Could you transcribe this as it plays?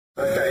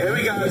Okay, here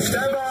we go.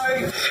 Stand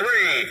by.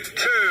 3,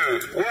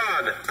 2, 1,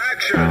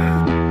 action.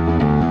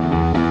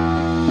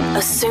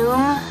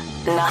 Assume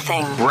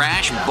nothing.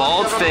 Brash,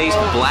 bald-faced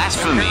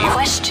blasphemy.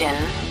 Question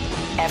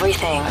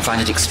everything. I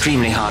find it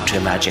extremely hard to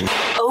imagine.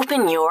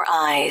 Open your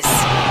eyes.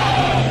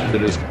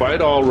 It is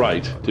quite all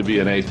right to be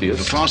an atheist.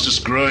 The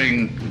fastest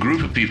growing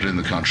group of people in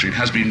the country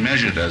has been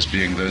measured as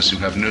being those who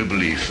have no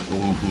belief or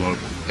who are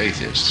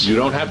atheists. You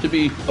don't have to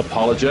be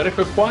apologetic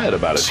or quiet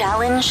about it.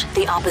 Challenge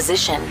the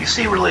opposition. You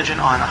see religion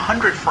on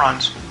 100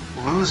 fronts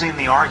losing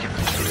the argument.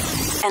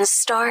 And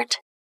start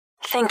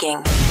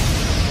thinking.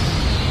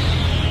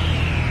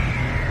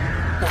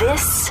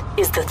 This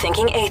is The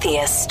Thinking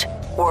Atheist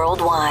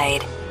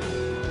Worldwide.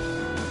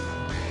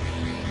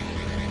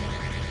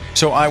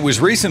 So I was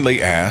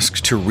recently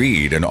asked to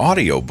read an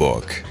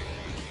audiobook,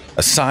 a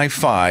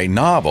sci-fi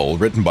novel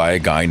written by a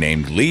guy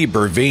named Lee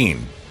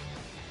Bervine.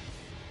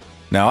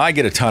 Now, I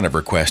get a ton of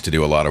requests to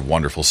do a lot of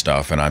wonderful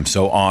stuff, and I'm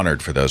so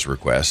honored for those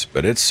requests,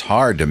 but it's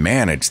hard to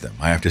manage them.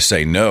 I have to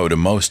say no to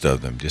most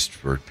of them just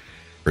for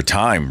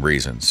time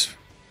reasons.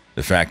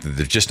 The fact that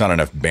there's just not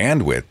enough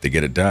bandwidth to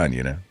get it done,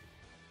 you know.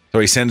 So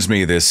he sends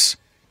me this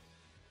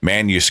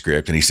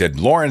manuscript, and he said,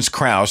 Lawrence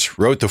Krauss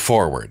wrote the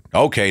foreword.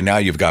 Okay, now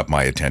you've got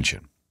my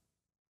attention.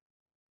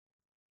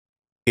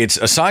 It's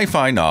a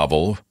sci-fi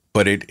novel,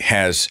 but it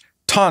has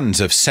tons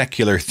of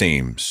secular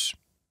themes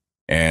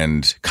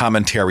and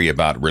commentary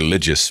about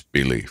religious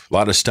belief. A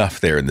lot of stuff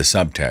there in the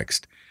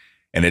subtext.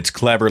 And it's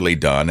cleverly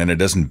done, and it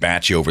doesn't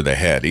bat you over the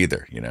head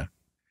either, you know.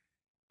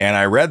 And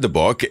I read the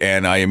book,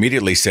 and I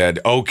immediately said,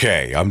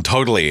 okay, I'm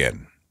totally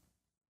in.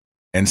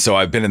 And so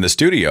I've been in the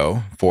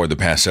studio for the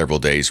past several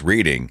days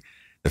reading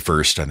I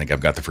think I've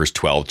got the first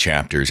 12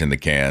 chapters in the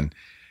can,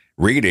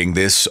 reading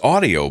this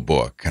audio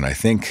book. And I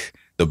think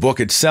the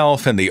book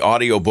itself and the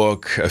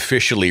audiobook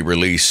officially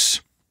release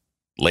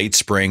late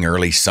spring,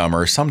 early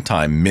summer,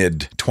 sometime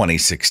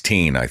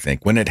mid-2016, I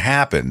think. When it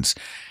happens,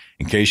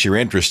 in case you're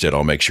interested,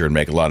 I'll make sure and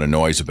make a lot of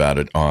noise about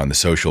it on the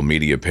social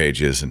media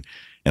pages and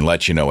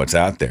let you know what's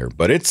out there.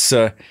 But it's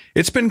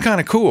been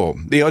kind of cool.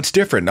 You know, it's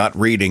different not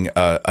reading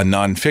a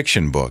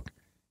nonfiction book,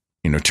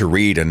 you know, to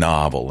read a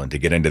novel and to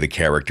get into the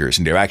characters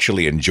and to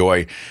actually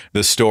enjoy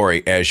the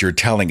story as you're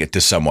telling it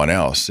to someone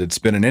else. It's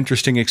been an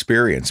interesting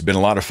experience. It's been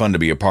a lot of fun to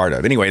be a part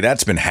of. Anyway,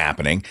 that's been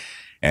happening,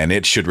 and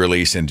it should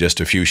release in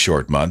just a few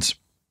short months.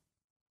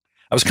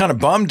 I was kind of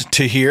bummed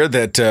to hear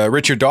that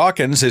Richard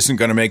Dawkins isn't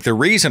going to make the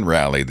Reason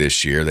Rally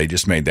this year. They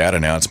just made that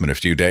announcement a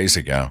few days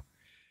ago.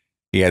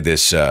 He had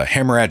this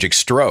hemorrhagic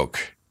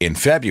stroke in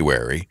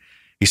February.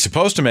 He's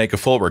supposed to make a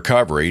full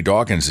recovery.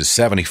 Dawkins is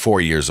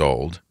 74 years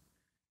old.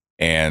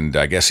 And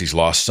I guess he's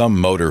lost some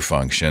motor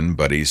function,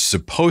 but he's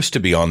supposed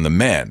to be on the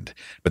mend.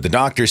 But the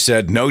doctor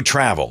said no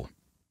travel.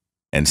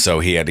 And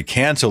so he had to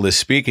cancel his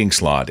speaking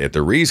slot at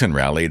the Reason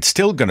Rally. It's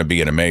still going to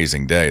be an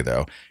amazing day,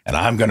 though. And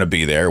I'm going to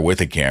be there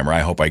with a camera. I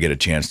hope I get a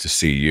chance to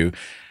see you.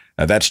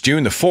 That's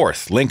June the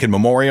 4th, Lincoln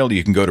Memorial.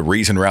 You can go to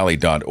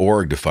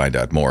reasonrally.org to find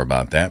out more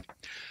about that.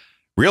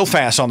 Real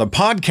fast on the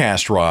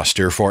podcast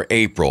roster for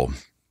April.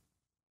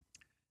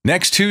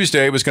 Next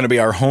Tuesday was going to be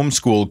our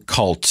Homeschool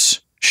Cults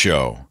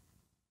show.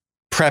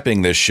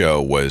 Prepping this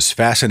show was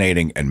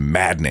fascinating and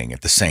maddening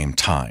at the same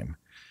time.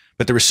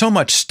 But there was so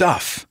much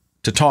stuff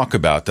to talk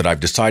about that I've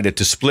decided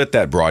to split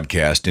that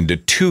broadcast into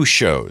two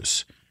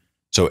shows.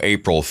 So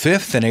April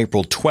 5th and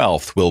April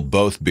 12th will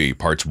both be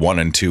parts 1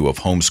 and 2 of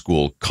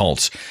Homeschool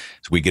Cults.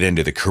 So we get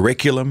into the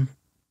curriculum,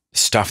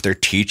 stuff they're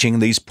teaching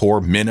these poor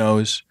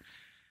minnows,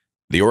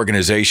 the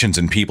organizations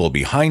and people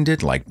behind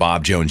it, like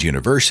Bob Jones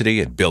University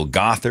and Bill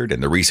Gothard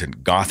and the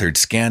recent Gothard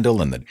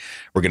scandal. And that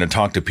we're going to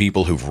talk to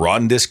people who've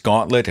run this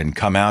gauntlet and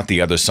come out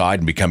the other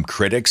side and become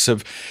critics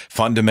of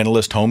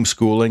fundamentalist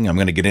homeschooling. I'm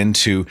going to get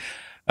into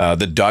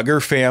the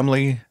Duggar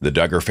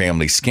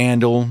family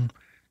scandal. Going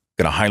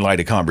to highlight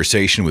a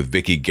conversation with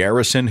Vicki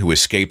Garrison, who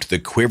escaped the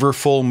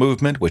Quiverful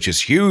movement, which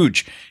is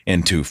huge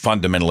into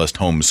fundamentalist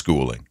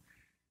homeschooling.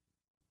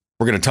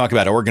 We're going to talk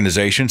about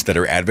organizations that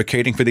are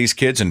advocating for these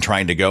kids and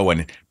trying to go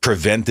and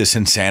prevent this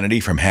insanity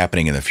from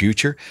happening in the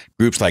future.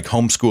 Groups like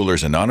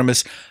Homeschoolers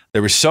Anonymous.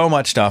 There was so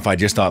much stuff. I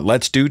just thought,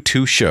 let's do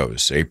two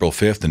shows, April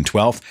 5th and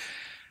 12th.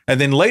 And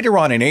then later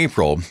on in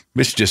April,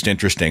 this is just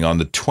interesting, on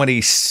the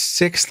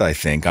 26th, I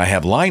think, I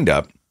have lined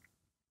up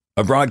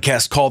a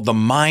broadcast called The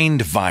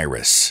Mind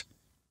Virus.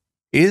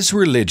 Is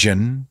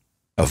religion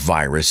a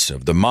virus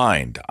of the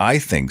mind? I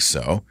think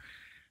so.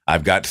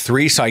 I've got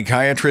 3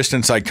 psychiatrists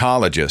and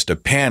psychologists, a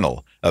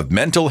panel of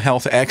mental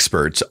health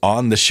experts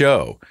on the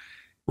show.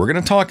 We're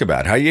going to talk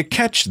about how you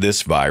catch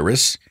this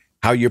virus,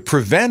 how you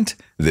prevent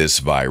this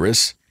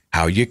virus,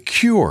 how you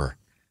cure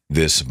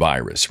this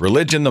virus.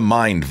 Religion, the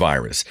mind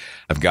virus.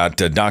 I've got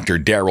Dr.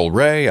 Daryl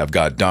Ray, I've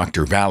got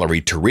Dr.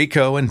 Valerie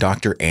Tirico, and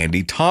Dr.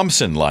 Andy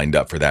Thompson lined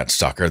up for that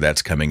sucker.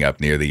 That's coming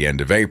up near the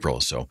end of April,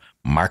 so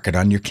mark it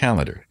on your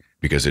calendar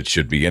because it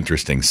should be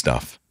interesting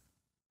stuff.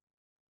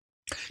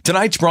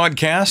 Tonight's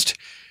broadcast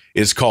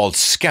is called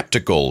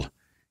Skeptical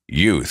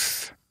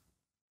Youth.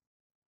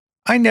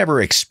 I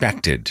never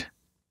expected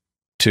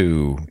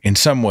to, in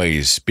some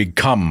ways,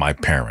 become my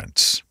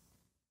parents.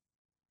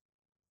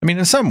 I mean,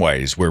 in some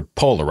ways, we're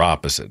polar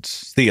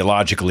opposites.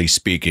 Theologically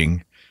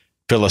speaking,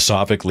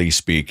 philosophically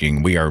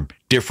speaking, we are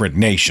different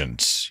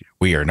nations.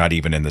 We are not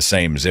even in the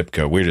same zip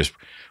code. We're just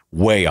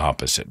way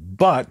opposite.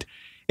 But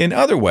in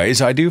other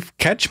ways, I do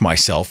catch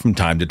myself from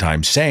time to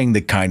time saying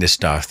the kind of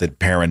stuff that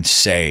parents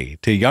say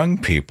to young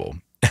people.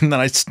 And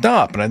then I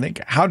stop and I think,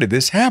 how did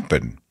this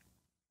happen?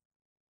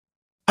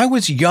 I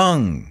was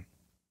young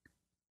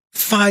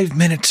 5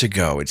 minutes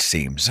ago, it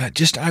seems.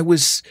 I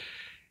was,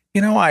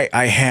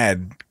 I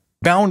had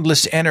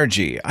boundless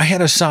energy. I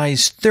had a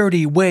size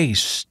 30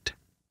 waist.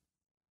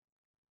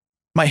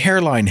 My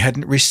hairline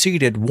hadn't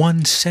receded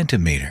 1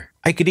 centimeter.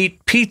 I could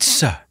eat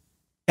pizza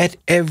at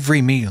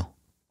every meal.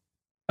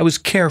 I was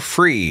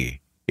carefree.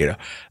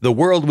 The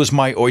world was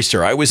my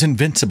oyster. I was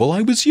invincible.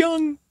 I was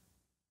young.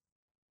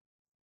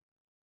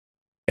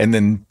 And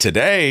then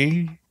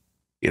today,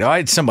 I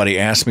had somebody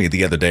ask me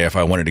the other day if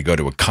I wanted to go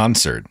to a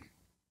concert.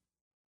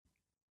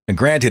 And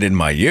granted, in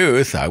my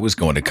youth, I was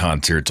going to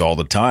concerts all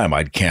the time.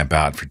 I'd camp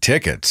out for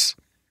tickets.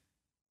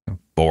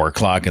 4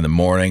 o'clock in the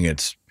morning,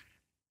 it's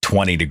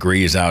 20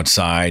 degrees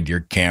outside. You're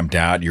camped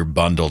out. You're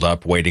bundled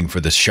up waiting for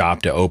the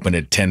shop to open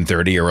at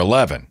 10:30 or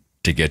 11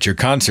 to get your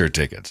concert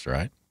tickets,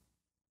 right?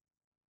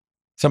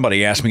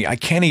 Somebody asked me, I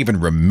can't even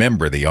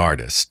remember the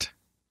artist.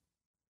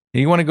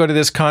 You want to go to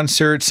this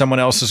concert? Someone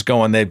else is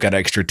going. They've got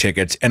extra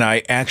tickets. And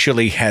I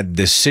actually had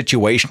this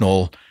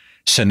situational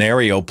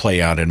scenario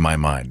play out in my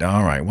mind.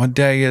 All right, what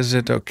day is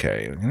it?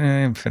 Okay,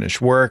 finish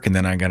work, and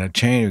then I got to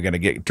change. We got to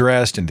get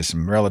dressed into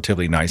some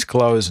relatively nice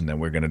clothes, and then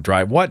we're going to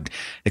drive. What?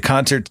 The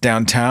concert's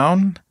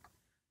downtown?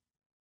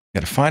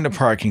 Got to find a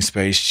parking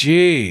space.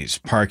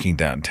 Jeez, parking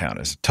downtown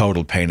is a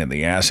total pain in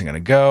the ass. I'm going to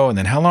go. And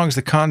then how long is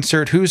the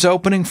concert? Who's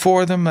opening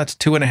for them? That's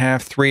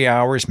 2.5, 3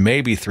 hours,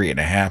 maybe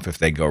 3.5 if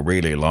they go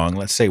really long.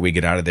 Let's say we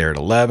get out of there at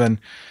 11.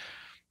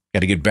 Got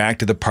to get back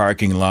to the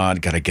parking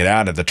lot. Got to get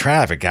out of the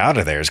traffic. Out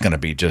of there is going to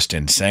be just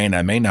insane.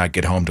 I may not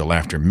get home till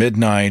after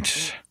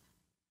midnight.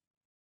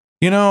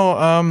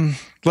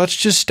 Let's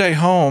just stay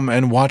home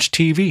and watch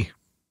TV.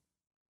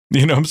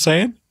 You know what I'm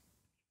saying?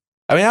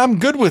 I mean, I'm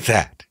good with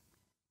that.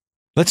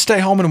 Let's stay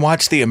home and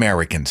watch The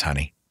Americans,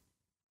 honey.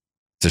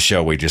 It's a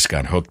show we just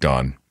got hooked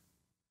on.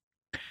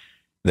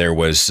 There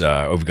was,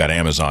 we've got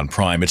Amazon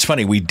Prime. It's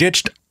funny, we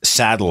ditched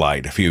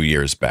satellite a few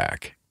years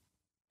back.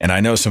 And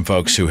I know some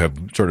folks who have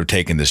sort of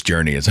taken this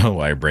journey as,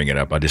 I bring it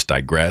up, I just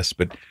digress.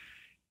 But,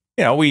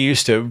 we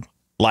used to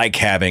like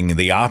having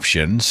the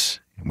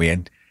options. We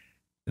had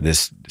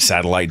this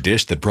satellite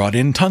dish that brought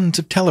in tons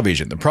of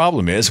television. The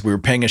problem is we were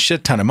paying a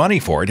shit ton of money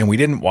for it, and we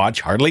didn't watch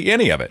hardly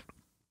any of it.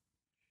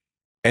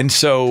 And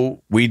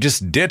so we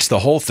just ditched the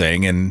whole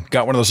thing and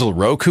got one of those little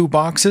Roku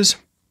boxes.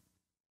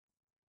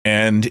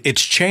 And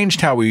it's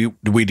changed how we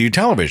do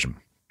television.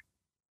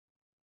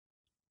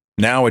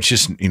 Now it's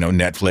just,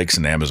 Netflix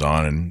and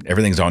Amazon and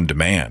everything's on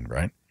demand,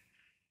 right?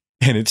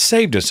 And it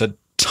saved us a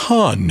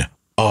ton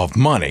of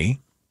money.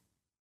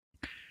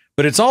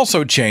 But it's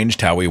also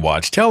changed how we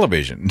watch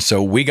television.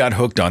 So we got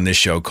hooked on this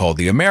show called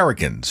The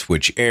Americans,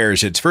 which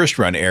its first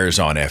run airs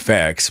on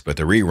FX, but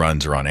the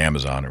reruns are on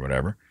Amazon or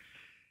whatever.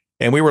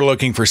 And we were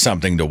looking for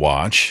something to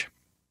watch.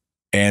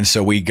 And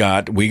so we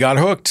got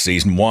hooked.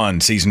 Season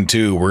 1, Season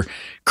 2, we're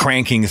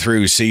cranking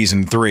through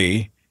Season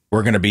 3.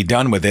 We're going to be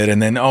done with it.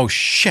 And then, oh,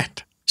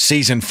 shit.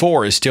 Season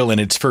 4 is still in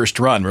its first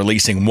run,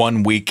 releasing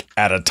 1 week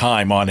at a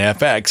time on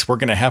FX. We're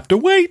going to have to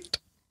wait.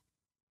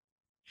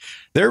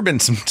 There have been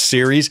some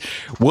series.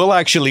 We'll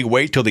actually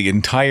wait till the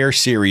entire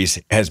series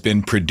has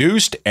been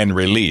produced and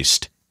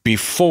released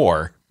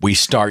before we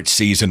start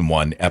Season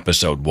 1,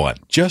 Episode 1,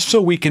 just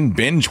so we can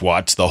binge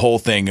watch the whole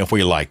thing if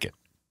we like it.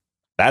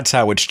 That's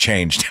how it's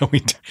changed.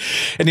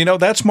 And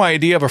that's my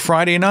idea of a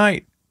Friday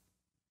night.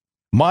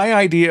 My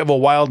idea of a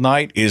wild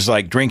night is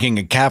like drinking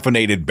a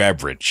caffeinated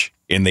beverage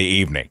in the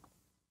evening.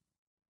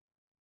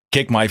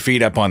 Kick my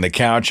feet up on the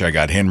couch. I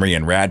got Henry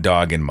and Rad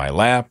Dog in my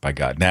lap. I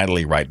got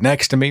Natalie right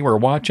next to me. We're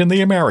watching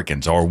The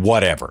Americans or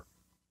whatever.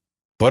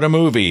 Put a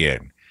movie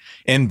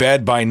in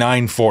bed by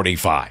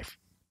 9:45.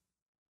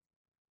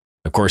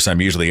 Of course, I'm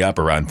usually up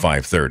around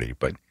 5:30,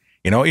 but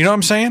you know what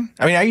I'm saying?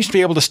 I mean, I used to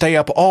be able to stay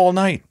up all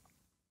night.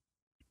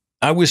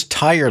 I was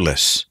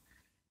tireless.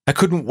 I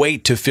couldn't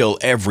wait to fill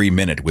every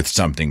minute with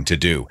something to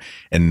do.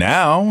 And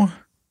now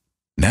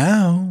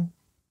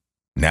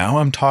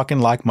I'm talking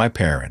like my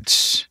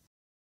parents.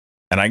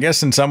 And I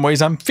guess in some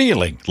ways I'm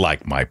feeling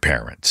like my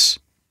parents.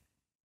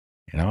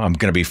 I'm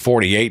going to be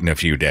 48 in a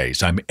few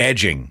days. I'm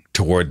edging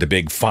toward the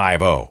big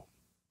 50.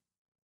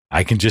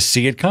 I can just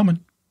see it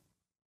coming.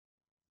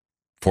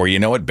 Before you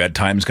know it,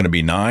 bedtime's going to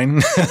be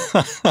 9.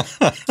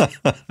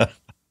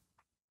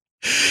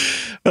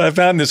 But I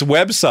found this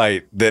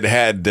website that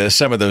had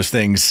some of those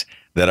things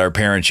that our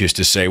parents used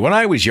to say. When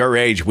I was your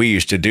age, we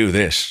used to do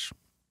this.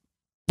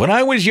 When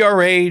I was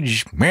your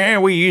age,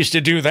 man, we used to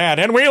do that,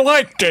 and we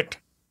liked it.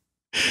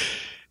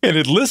 And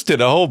it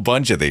listed a whole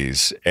bunch of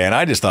these, and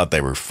I just thought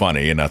they were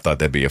funny, and I thought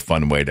that'd be a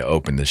fun way to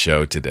open the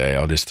show today.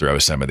 I'll just throw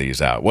some of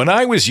these out. When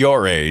I was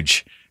your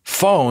age,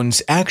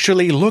 phones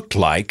actually looked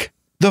like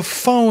the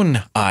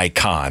phone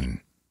icon.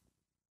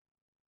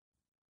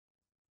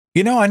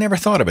 You know, I never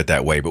thought of it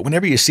that way, but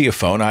whenever you see a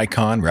phone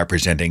icon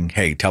representing,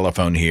 hey,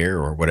 telephone here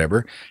or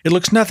whatever, it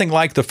looks nothing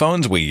like the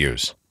phones we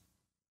use.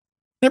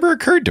 Never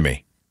occurred to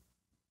me.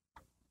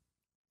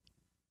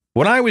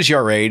 When I was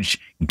your age,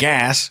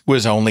 gas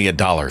was only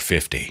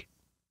 $1.50.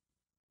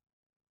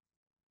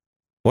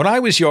 When I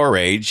was your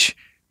age,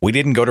 we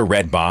didn't go to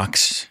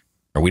Redbox,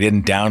 or we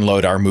didn't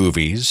download our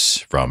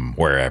movies from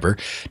wherever.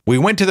 We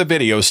went to the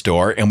video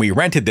store and we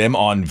rented them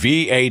on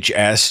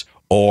VHS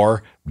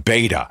or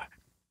Beta.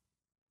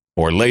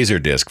 Or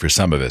Laserdisc for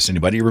some of us.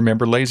 Anybody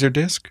remember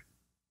Laserdisc?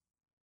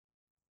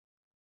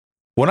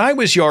 When I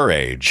was your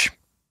age,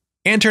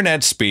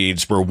 internet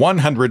speeds were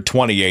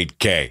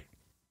 128K.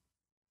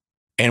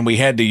 And we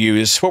had to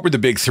use, what were the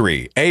big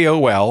three?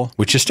 AOL,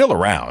 which is still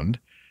around.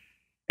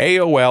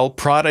 AOL,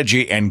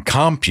 Prodigy, and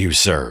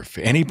CompuServe.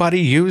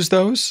 Anybody use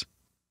those?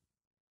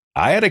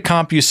 I had a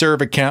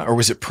CompuServe account, or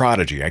was it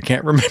Prodigy? I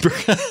can't remember.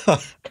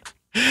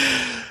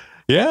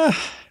 Yeah,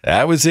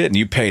 that was it. And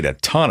you paid a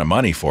ton of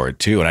money for it,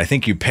 too. And I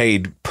think you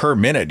paid per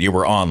minute you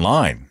were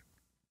online.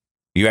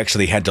 You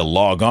actually had to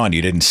log on.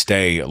 You didn't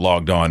stay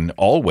logged on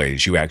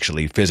always. You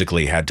actually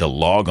physically had to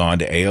log on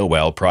to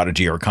AOL,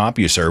 Prodigy, or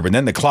CompuServe. And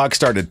then the clock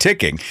started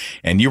ticking,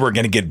 and you were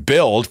going to get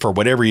billed for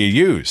whatever you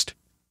used.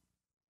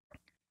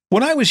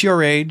 When I was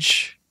your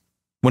age,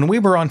 when we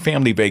were on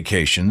family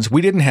vacations,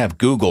 we didn't have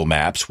Google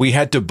Maps. We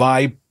had to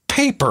buy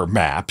paper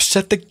maps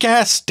at the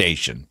gas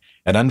station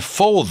and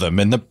unfold them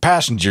in the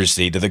passenger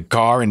seat of the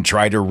car and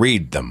try to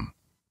read them.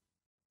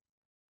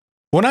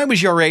 When I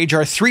was your age,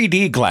 our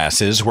 3D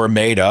glasses were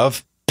made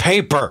of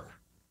paper.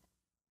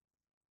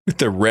 With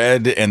the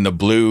red and the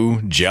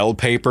blue gel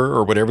paper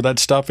or whatever that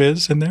stuff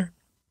is in there.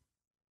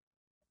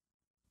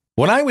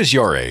 When I was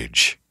your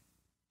age,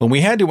 when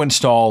we had to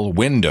install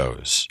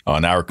Windows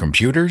on our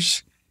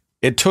computers,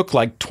 it took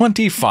like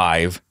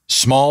 25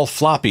 small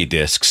floppy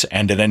disks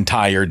and an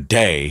entire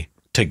day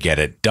to get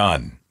it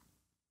done.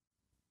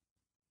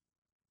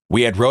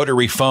 We had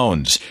rotary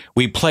phones.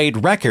 We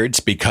played records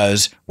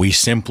because we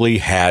simply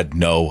had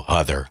no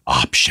other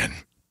option,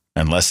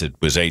 unless it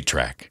was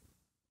 8-track.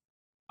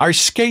 Our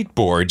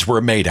skateboards were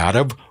made out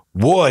of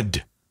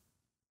wood.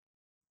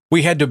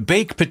 We had to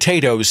bake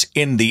potatoes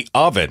in the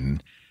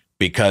oven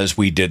because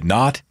we did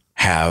not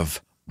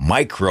have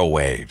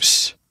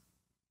microwaves.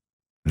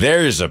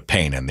 There's a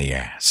pain in the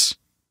ass.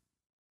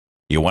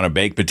 You want a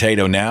baked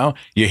potato now?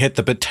 You hit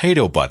the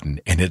potato button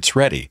and it's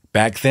ready.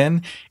 Back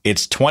then,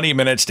 it's 20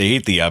 minutes to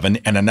heat the oven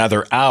and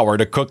another hour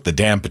to cook the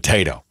damn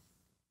potato.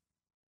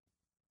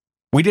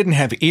 We didn't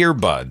have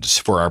earbuds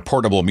for our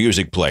portable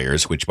music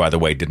players, which, by the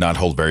way, did not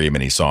hold very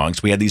many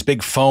songs. We had these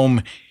big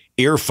foam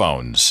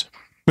earphones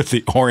with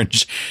the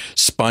orange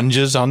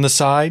sponges on the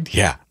side.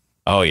 Yeah.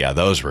 Oh, yeah,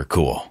 those were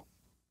cool.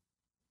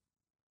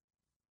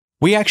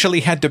 We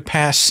actually had to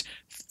pass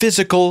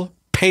physical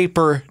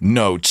paper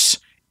notes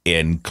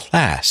in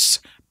class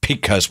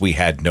because we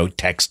had no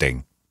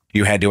texting.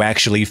 You had to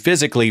actually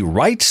physically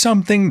write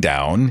something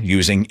down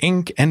using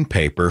ink and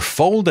paper,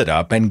 fold it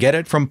up, and get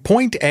it from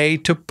point A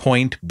to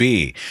point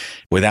B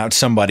without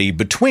somebody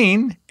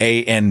between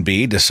A and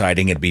B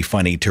deciding it'd be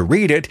funny to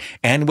read it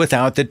and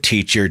without the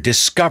teacher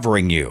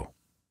discovering you.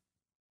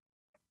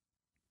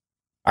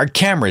 Our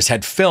cameras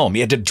had film.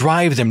 You had to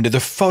drive them to the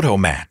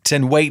photomat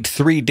and wait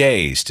 3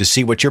 days to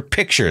see what your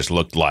pictures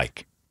looked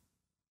like.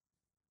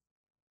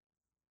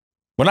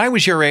 When I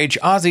was your age,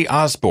 Ozzy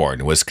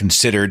Osbourne was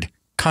considered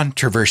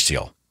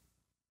controversial.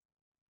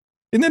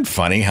 Isn't it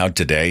funny how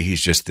today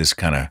he's just this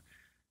kind of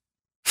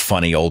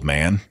funny old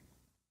man?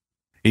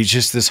 He's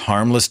just this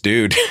harmless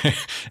dude.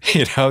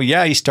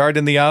 Yeah, he starred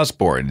in the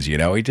Osbournes,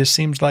 he just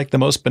seems like the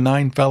most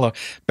benign fellow.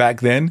 Back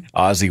then,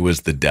 Ozzy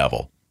was the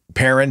devil.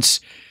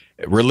 Parents,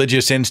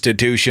 religious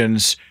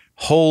institutions,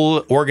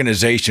 whole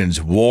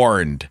organizations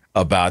warned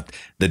about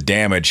the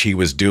damage he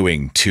was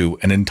doing to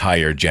an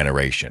entire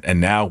generation. And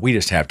now we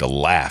just have to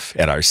laugh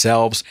at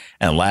ourselves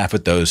and laugh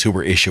at those who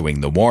were issuing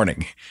the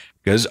warning.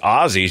 Because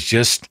Ozzy's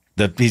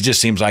he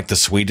just seems like the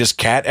sweetest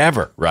cat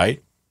ever,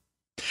 right?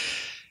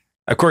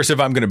 Of course,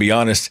 if I'm going to be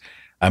honest,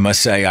 I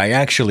must say I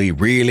actually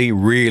really,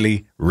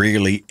 really,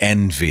 really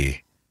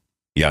envy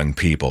young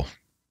people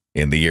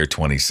in the year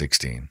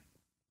 2016.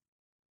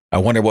 I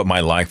wonder what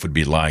my life would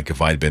be like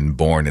if I'd been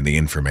born in the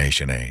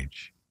information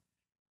age.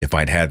 If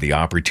I'd had the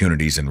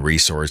opportunities and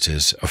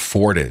resources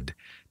afforded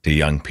to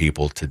young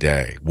people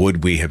today,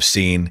 would we have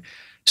seen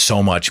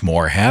so much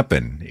more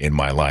happen in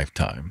my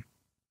lifetime?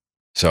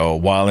 So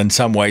while in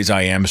some ways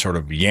I am sort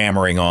of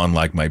yammering on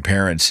like my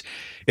parents,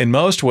 in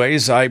most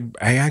ways I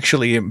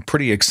actually am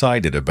pretty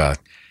excited about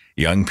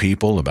young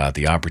people, about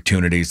the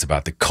opportunities,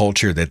 about the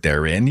culture that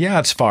they're in. Yeah,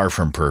 it's far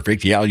from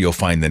perfect. Yeah, you'll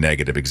find the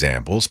negative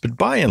examples. But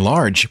by and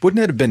large,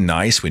 wouldn't it have been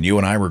nice when you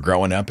and I were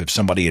growing up if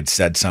somebody had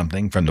said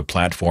something from the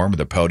platform or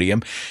the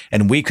podium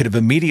and we could have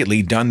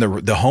immediately done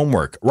the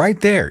homework right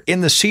there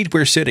in the seat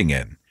we're sitting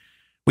in?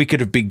 We could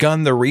have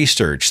begun the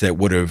research that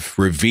would have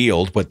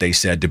revealed what they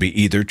said to be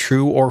either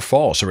true or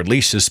false, or at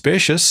least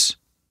suspicious.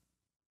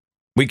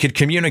 We could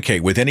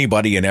communicate with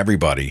anybody and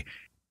everybody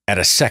at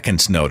a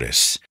second's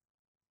notice.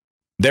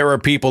 There are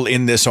people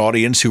in this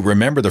audience who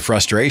remember the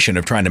frustration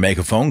of trying to make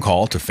a phone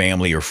call to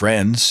family or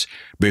friends.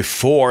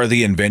 Before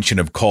the invention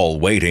of call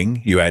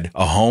waiting, you had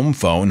a home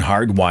phone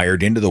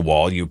hardwired into the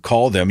wall. You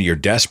call them, you're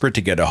desperate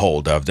to get a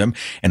hold of them,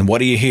 and what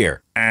do you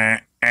hear?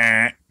 And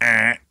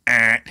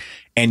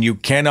you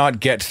cannot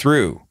get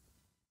through.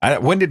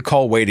 When did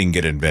call waiting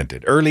get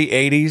invented? Early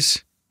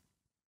 80s?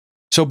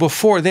 So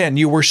before then,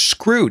 you were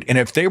screwed. And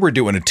if they were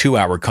doing a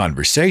 2-hour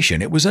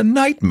conversation, it was a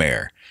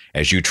nightmare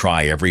as you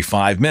try every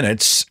 5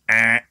 minutes,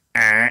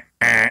 and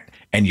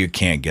you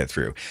can't get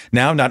through.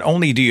 Now, not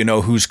only do you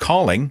know who's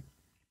calling,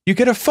 you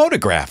get a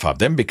photograph of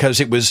them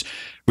because it was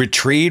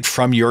retrieved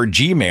from your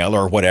Gmail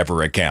or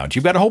whatever account.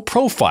 You've got a whole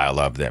profile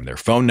of them, their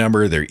phone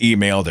number, their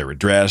email, their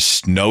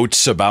address,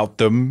 notes about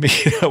them,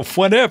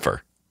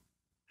 whatever.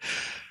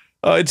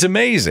 It's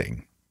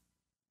amazing.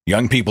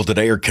 Young people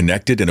today are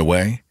connected in a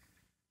way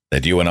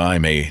that you and I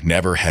may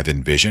never have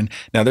envisioned.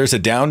 Now, there's a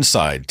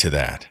downside to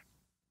that.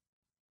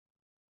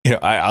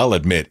 I'll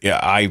admit,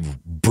 I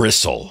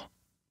bristle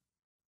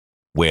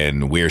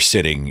when we're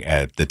sitting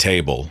at the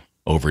table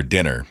over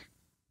dinner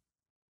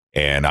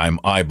and I'm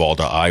eyeball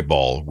to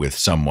eyeball with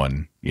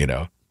someone,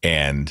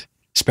 and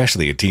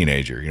especially a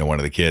teenager, one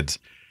of the kids,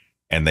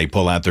 and they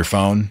pull out their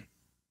phone.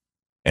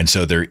 And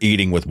so they're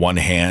eating with one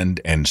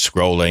hand and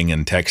scrolling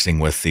and texting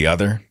with the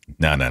other.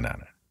 No.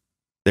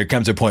 There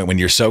comes a point when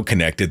you're so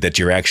connected that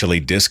you're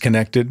actually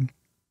disconnected.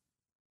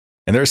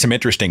 And there are some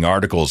interesting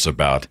articles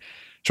about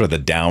sort of the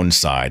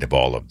downside of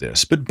all of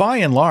this. But by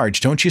and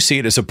large, don't you see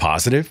it as a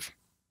positive?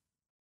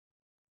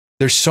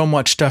 There's so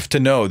much stuff to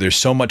know. There's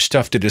so much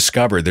stuff to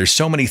discover. There's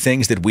so many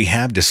things that we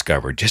have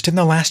discovered just in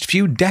the last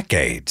few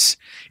decades.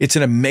 It's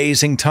an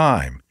amazing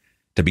time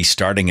to be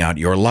starting out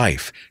your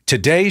life.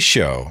 Today's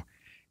show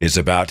is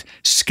about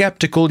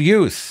skeptical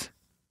youth.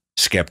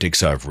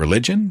 Skeptics of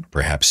religion,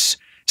 perhaps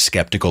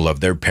skeptical of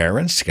their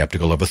parents,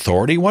 skeptical of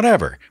authority,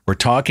 whatever. We're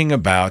talking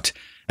about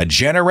a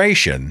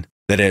generation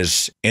that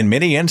has, in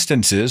many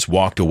instances,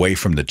 walked away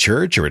from the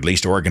church or at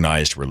least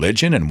organized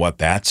religion and what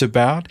that's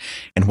about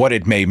and what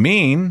it may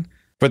mean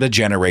for the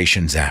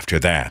generations after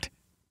that.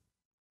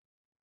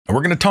 And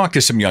we're going to talk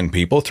to some young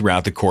people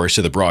throughout the course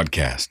of the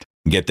broadcast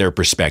and get their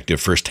perspective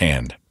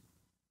firsthand.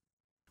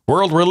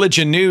 World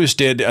Religion News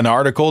did an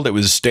article that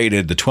was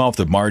dated the 12th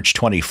of March,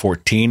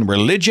 2014,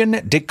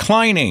 Religion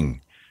Declining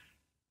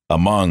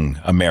Among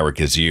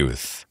America's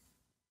Youth.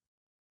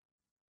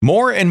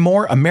 More and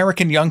more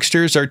American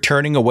youngsters are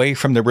turning away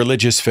from the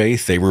religious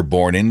faith they were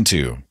born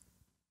into.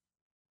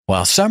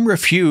 While some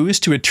refuse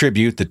to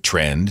attribute the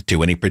trend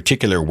to any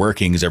particular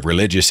workings of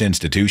religious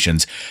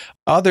institutions,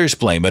 others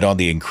blame it on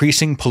the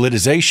increasing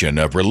politicization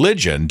of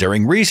religion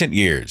during recent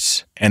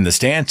years and the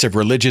stance of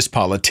religious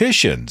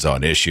politicians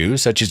on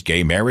issues such as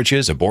gay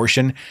marriages,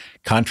 abortion,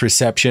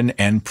 contraception,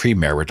 and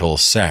premarital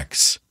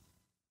sex.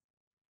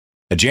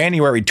 A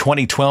January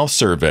 2012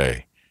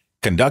 survey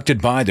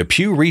conducted by the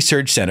Pew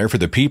Research Center for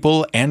the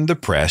People and the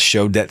Press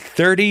showed that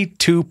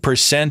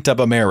 32% of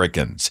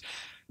Americans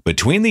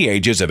between the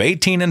ages of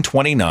 18 and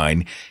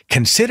 29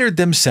 considered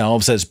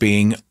themselves as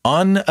being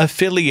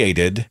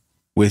unaffiliated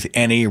with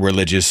any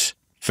religious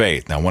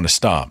faith. Now, I want to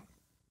stop.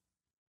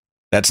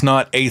 That's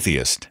not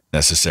atheist,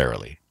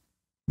 necessarily.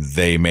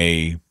 They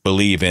may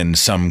believe in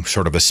some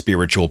sort of a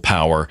spiritual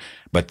power,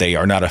 but they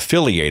are not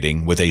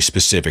affiliating with a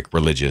specific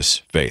religious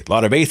faith. A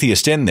lot of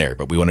atheists in there,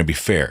 but we want to be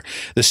fair.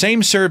 The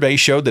same survey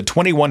showed that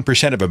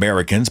 21% of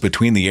Americans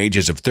between the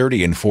ages of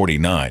 30 and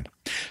 49,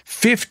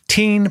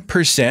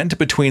 15%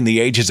 between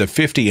the ages of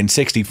 50 and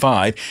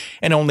 65,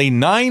 and only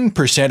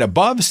 9%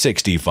 above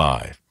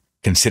 65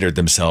 considered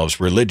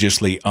themselves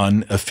religiously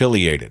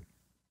unaffiliated.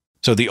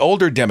 So the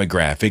older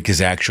demographic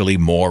is actually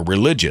more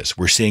religious.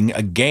 We're seeing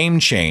a game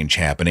change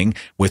happening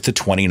with the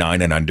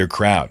 29 and under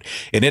crowd.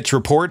 In its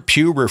report,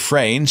 Pew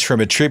refrains from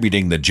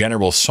attributing the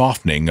general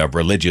softening of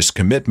religious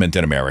commitment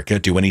in America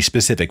to any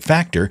specific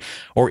factor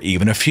or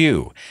even a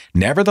few.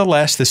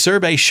 Nevertheless, the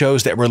survey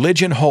shows that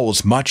religion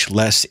holds much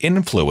less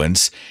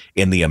influence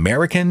in the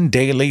American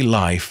daily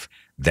life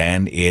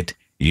than it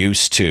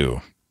used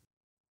to.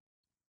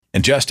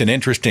 And just an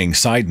interesting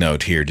side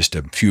note here, just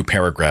a few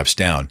paragraphs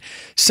down.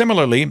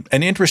 Similarly,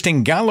 an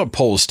interesting Gallup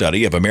poll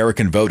study of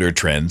American voter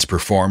trends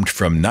performed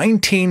from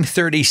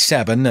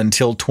 1937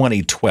 until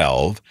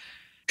 2012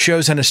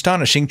 shows an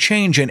astonishing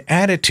change in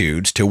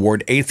attitudes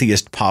toward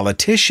atheist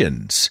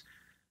politicians.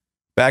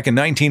 Back in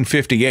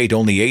 1958,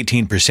 only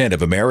 18%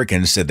 of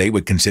Americans said they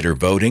would consider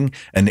voting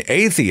an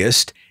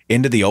atheist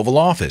into the Oval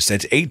Office.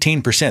 That's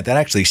 18%. That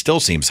actually still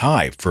seems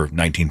high for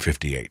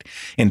 1958.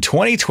 In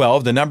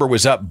 2012, the number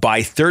was up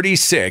by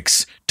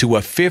 36 to a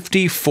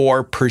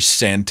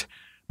 54%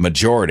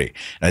 majority.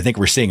 And I think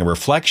we're seeing a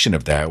reflection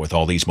of that with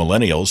all these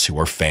millennials who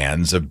are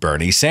fans of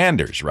Bernie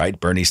Sanders, right?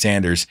 Bernie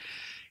Sanders,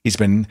 he's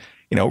been,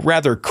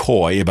 rather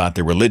coy about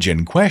the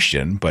religion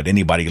question, but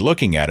anybody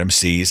looking at him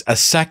sees a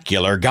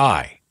secular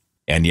guy.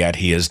 And yet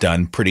he has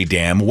done pretty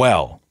damn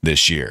well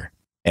this year.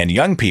 And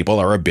young people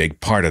are a big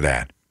part of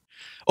that.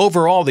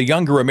 Overall, the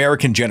younger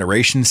American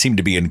generation seem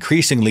to be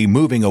increasingly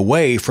moving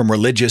away from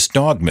religious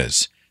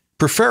dogmas,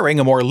 preferring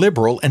a more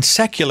liberal and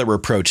secular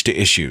approach to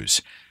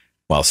issues.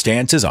 While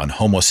stances on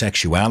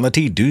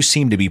homosexuality do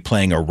seem to be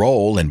playing a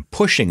role in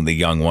pushing the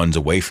young ones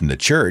away from the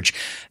church,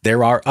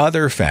 there are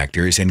other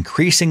factors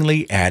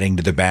increasingly adding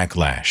to the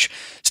backlash.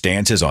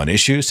 Stances on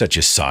issues such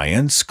as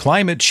science,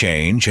 climate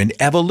change, and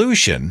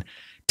evolution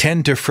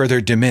tend to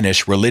further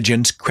diminish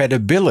religion's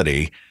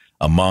credibility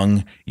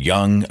among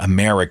young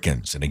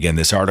Americans. And again,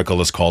 this article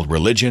is called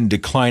Religion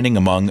Declining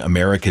Among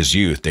America's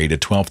Youth,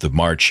 dated 12th of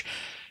March,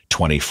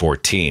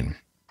 2014.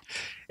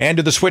 And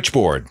to the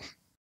switchboard.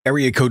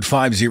 Area code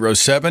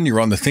 507,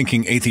 you're on the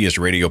Thinking Atheist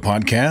radio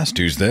podcast.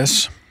 Who's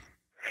this?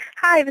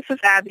 Hi, this is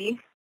Abby.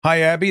 Hi,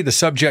 Abby. The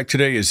subject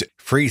today is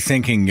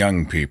free-thinking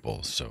young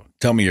people. So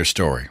tell me your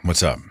story.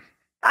 What's up?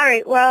 All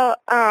right. Well,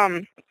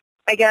 I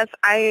guess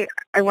I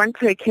went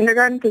to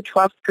kindergarten through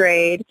 12th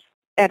grade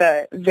at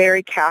a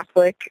very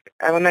Catholic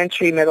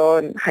elementary, middle,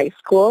 and high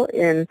school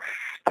in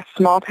a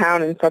small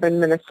town in southern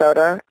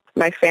Minnesota.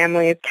 My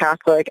family is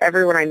Catholic.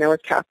 Everyone I know is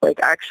Catholic.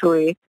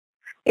 Actually,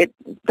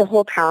 the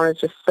whole town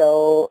is just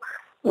so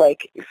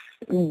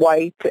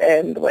white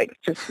and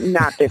just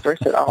not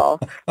diverse at all.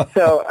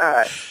 So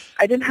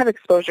I didn't have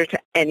exposure to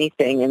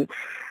anything, and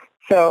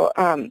so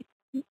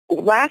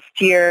last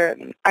year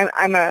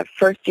I'm a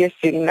first-year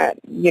student at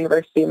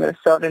University of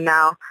Minnesota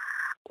now.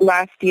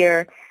 Last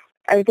year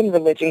I was in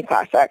religion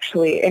class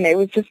actually, and it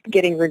was just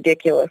getting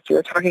ridiculous. We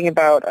were talking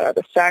about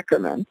the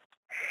sacraments,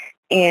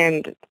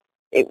 and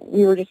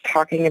we were just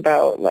talking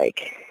about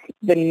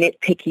the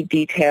nitpicky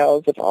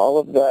details of all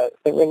of the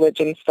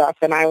religion stuff,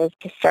 and I was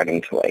just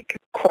starting to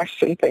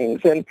question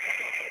things. And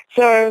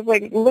so I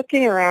was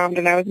looking around,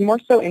 and I was more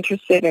so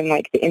interested in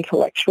the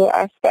intellectual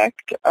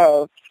aspect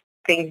of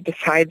things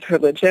besides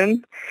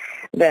religion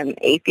than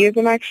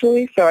atheism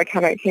actually. So I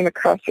kind of came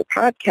across your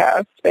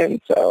podcast, and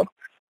so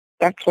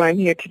that's why I'm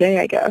here today,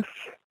 I guess.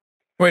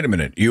 Wait a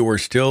minute. You were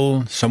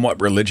still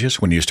somewhat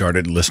religious when you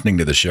started listening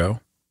to the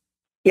show?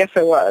 Yes,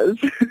 I was.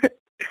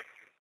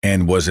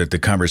 And was it the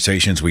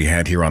conversations we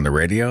had here on the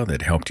radio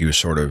that helped you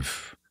sort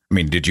of,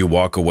 did you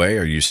walk away?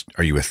 Are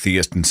you a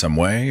theist in some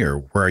way, or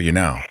where are you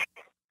now?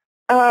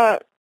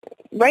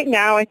 Right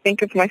now I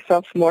think of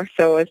myself more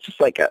so as just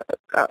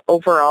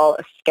overall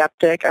a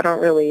skeptic. I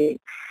don't really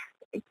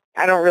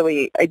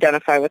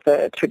identify with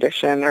the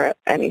tradition or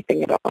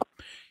anything at all.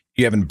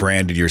 You haven't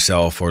branded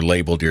yourself or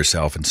labeled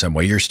yourself in some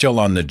way. You're still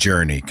on the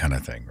journey kind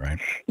of thing, right?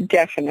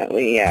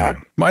 Definitely, yeah.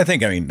 Well, I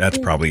think, that's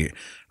probably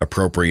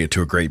appropriate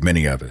to a great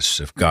many of us.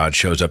 If God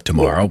shows up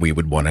tomorrow, we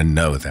would want to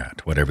know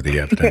that, whatever the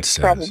evidence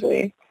says.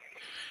 Probably.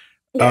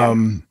 Yeah.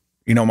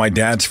 My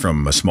dad's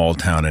from a small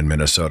town in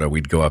Minnesota.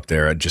 We'd go up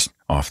there, just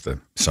off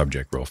the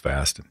subject real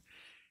fast.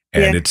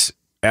 And it's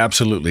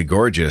absolutely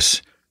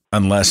gorgeous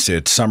unless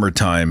it's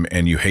summertime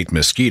and you hate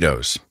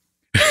mosquitoes.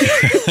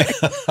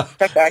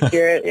 That's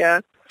accurate, yeah.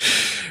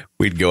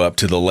 We'd go up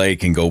to the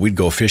lake and we'd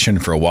go fishing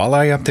for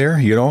walleye up there,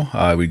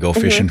 We'd go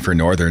fishing for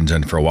northerns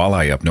and for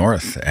walleye up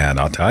north. And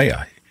I'll tell you,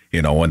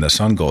 when the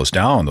sun goes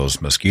down,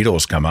 those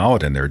mosquitoes come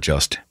out and they're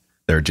just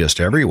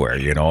everywhere,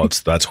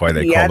 that's why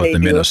they call it the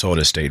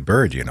Minnesota state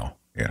bird,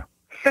 Yeah.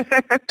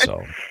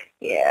 So,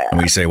 yeah. And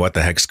we say, what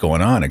the heck's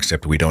going on?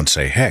 Except we don't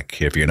say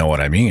heck, if you know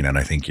what I mean. And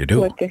I think you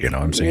do. You know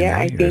what I'm saying? Yeah,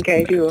 I think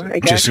I do.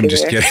 I'm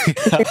just kidding.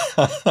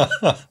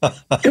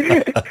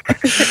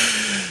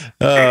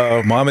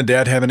 Mom and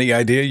Dad have any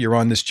idea you're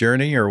on this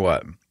journey or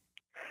what?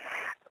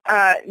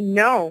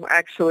 No,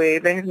 actually,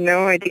 they have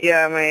no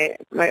idea.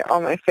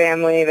 All my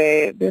family,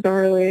 they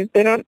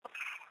don't.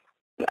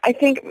 I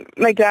think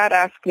my dad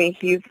asked me.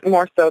 He's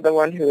more so the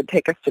one who would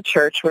take us to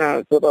church when I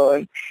was little,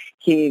 and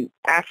he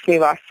asked me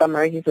last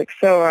summer. He's like,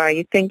 "So,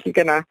 you think you're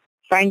gonna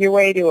find your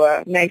way to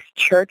a nice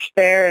church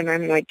there?" And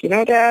I'm like,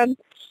 Dad,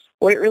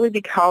 would it really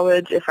be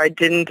college if I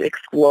didn't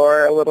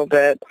explore a little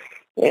bit?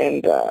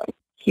 And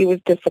he was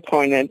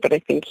disappointed, but I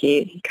think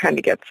he kind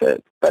of gets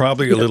it. But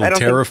probably a little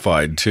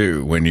terrified,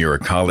 too, when you're a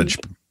college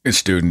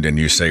student and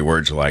you say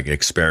words like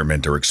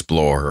experiment or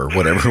explore or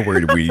whatever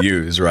word we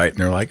use, right?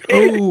 And they're like,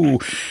 oh,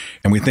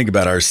 and we think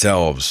about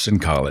ourselves in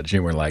college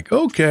and we're like,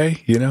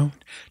 okay,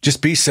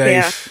 just be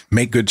safe,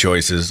 make good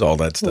choices, all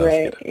that stuff.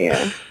 Right,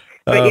 yeah.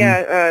 But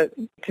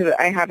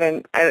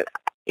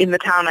in the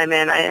town I'm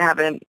in, I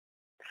haven't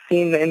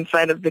seen the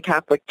inside of the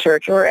Catholic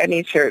Church or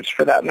any church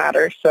for that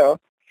matter. So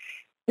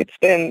it's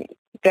been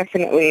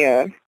definitely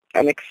an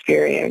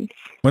experience.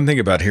 One thing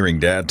about hearing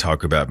Dad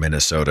talk about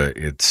Minnesota,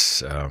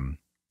 it's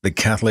the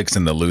Catholics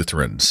and the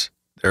Lutherans.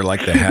 They're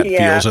like the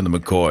Hatfields and the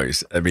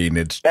McCoys.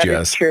 It's that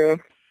is true.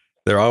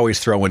 They're always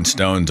throwing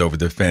stones over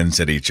the fence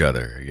at each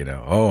other.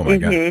 Oh my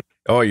God.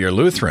 Oh, you're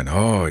Lutheran.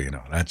 Oh,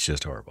 that's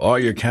just horrible. Oh,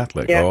 you're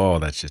Catholic. Yeah. Oh,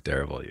 that's just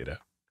terrible.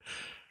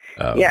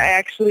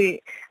 I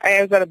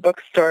was at a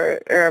bookstore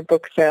or a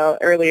book sale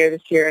earlier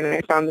this year, and I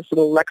found this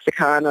little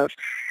lexicon of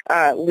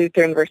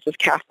Lutheran versus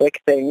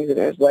Catholic things, and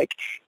it was like,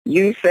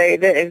 you say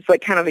that it's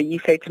like kind of a you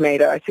say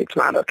tomato, I say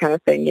tomato kind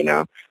of thing,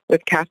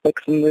 with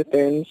Catholics and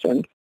Lutherans,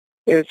 and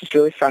it was just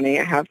really funny.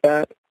 I have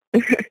that.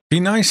 Be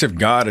nice if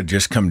God had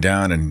just come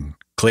down and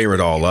clear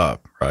it all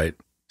up, right?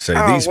 Say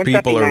these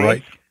people are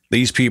right.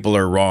 these people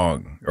are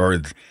wrong,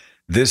 or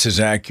this is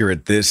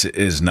accurate, this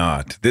is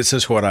not. This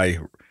is what I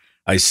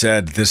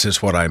said, this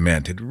is what I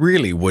meant. It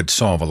really would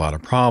solve a lot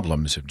of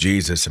problems if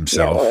Jesus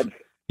himself,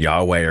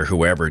 Yahweh or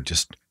whoever,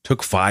 just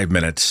took 5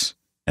 minutes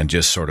and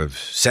just sort of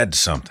said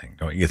something,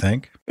 don't you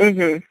think?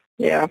 Mm-hmm.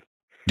 Yeah.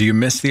 Do you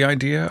miss the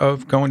idea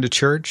of going to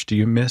church? Do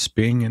you miss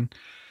being in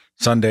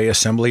Sunday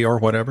assembly or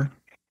whatever?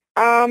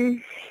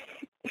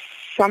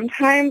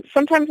 Sometimes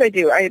I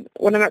do.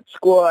 When I'm at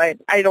school,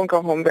 I don't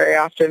go home very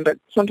often, but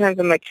sometimes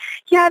I'm like,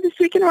 yeah, this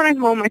weekend when I'm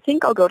home, I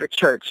think I'll go to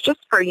church just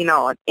for,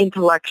 an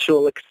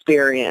intellectual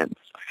experience.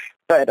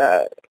 But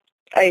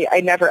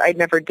I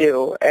never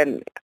do.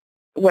 And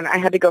when I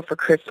had to go for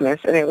Christmas,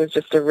 and it was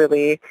just a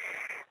really,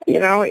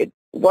 it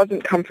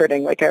wasn't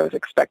comforting like I was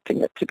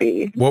expecting it to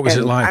be. What was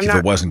it like if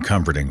it wasn't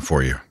comforting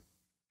for you?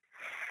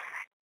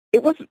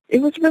 It was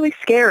really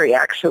scary,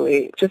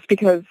 actually, just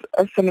because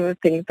of some of the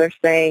things they're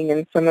saying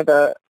and some of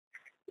the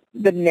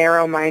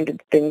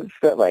narrow-minded things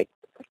that,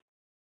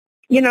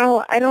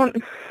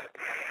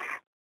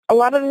 a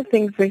lot of the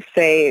things they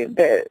say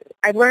that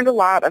I've learned a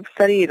lot. I've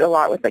studied a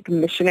lot with,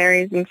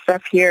 missionaries and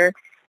stuff here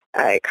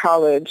at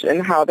college,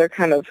 and how they're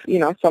kind of,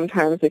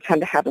 sometimes they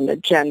tend to have an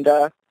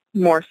agenda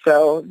more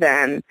so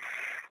than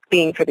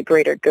being for the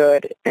greater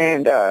good.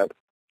 And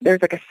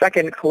there's a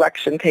second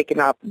collection taken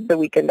up the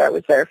weekend I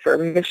was there for a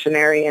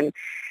missionary, and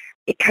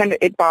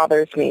it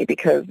bothers me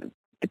because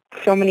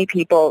so many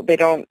people,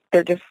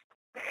 they're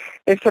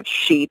such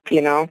sheep,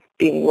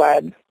 being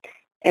led,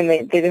 and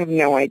they have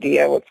no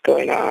idea what's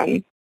going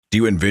on. Do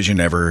you envision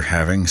ever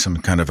having some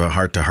kind of a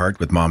heart-to-heart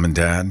with mom and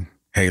dad?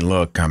 Hey,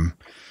 look,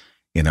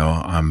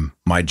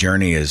 my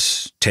journey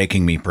is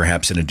taking me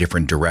perhaps in a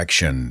different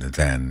direction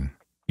than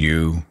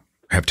you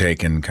have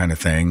taken, kind of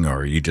thing, or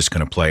are you just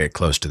going to play it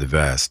close to the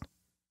vest?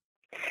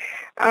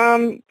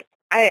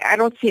 I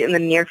don't see it in the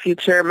near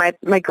future.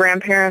 My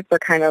grandparents are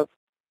kind of,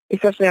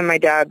 especially on my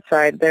dad's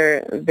side,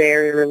 they're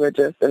very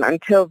religious, and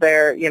until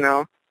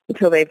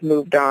they've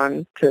moved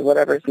on to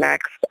whatever's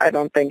next, I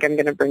don't think I'm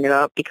going to bring it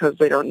up because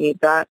they don't need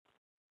that.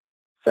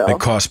 So the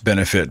cost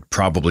benefit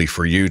probably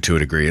for you to a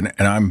degree,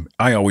 and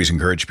I always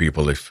encourage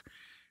people, if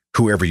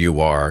whoever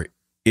you are,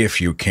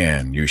 if you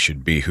can, you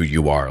should be who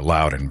you are,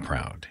 loud and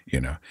proud,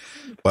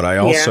 But I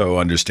also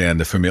understand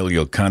the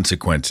familial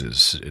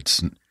consequences.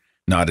 It's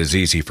not as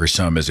easy for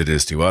some as it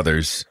is to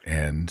others,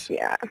 and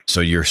so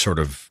you're sort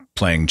of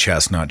playing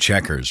chess, not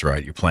checkers,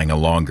 right? You're playing a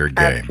longer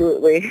game.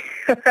 Absolutely.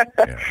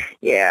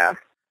 Yeah.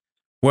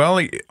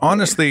 Well,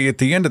 honestly, at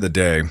the end of the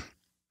day,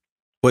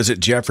 was it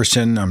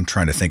Jefferson? I'm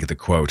trying to think of the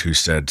quote, who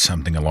said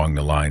something along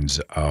the lines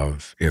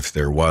of, if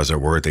there was a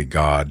worthy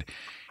God,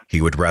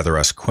 he would rather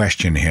us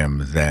question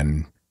him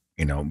than,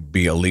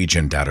 be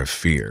allegiant out of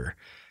fear.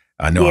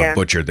 I know I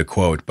butchered the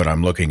quote, but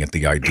I'm looking at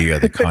the idea,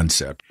 the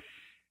concept.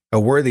 A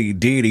worthy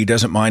deity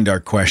doesn't mind our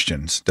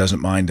questions, doesn't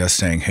mind us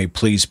saying, hey,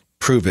 please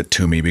prove it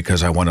to me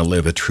because I want to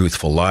live a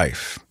truthful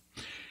life,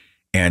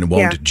 and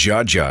won't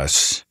judge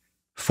us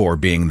for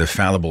being the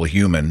fallible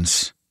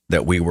humans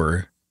that we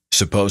were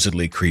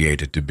supposedly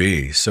created to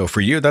be. So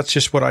for you, that's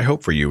just what I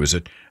hope for you, is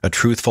a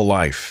truthful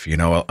life, an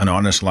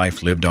honest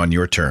life lived on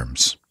your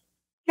terms.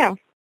 Yeah.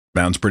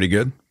 Sounds pretty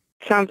good?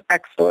 Sounds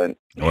excellent.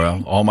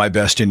 Well, all my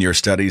best in your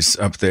studies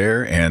up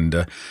there,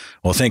 and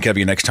we'll think of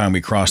you next time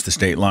we cross the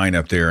state line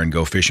up there and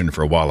go fishing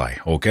for walleye,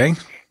 okay?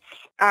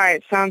 All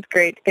right, sounds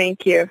great.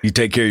 Thank you. You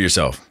take care of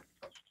yourself.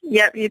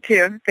 Yep, you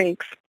too.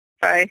 Thanks.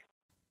 Bye.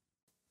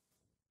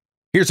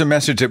 Here's a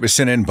message that was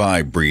sent in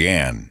by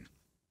Brianne.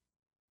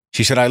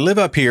 She said, I live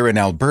up here in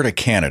Alberta,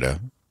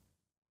 Canada.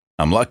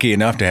 I'm lucky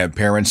enough to have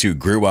parents who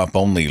grew up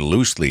only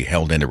loosely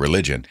held into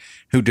religion,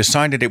 who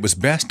decided it was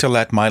best to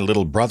let my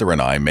little brother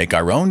and I make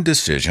our own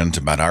decisions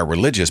about our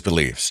religious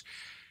beliefs.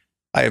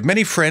 I have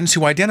many friends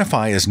who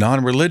identify as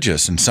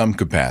non-religious in some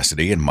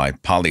capacity in my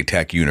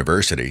Polytech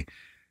University,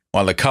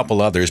 while a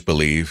couple others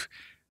believe,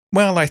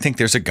 well, I think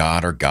there's a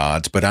God or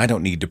gods, but I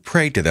don't need to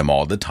pray to them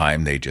all the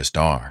time, they just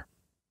are.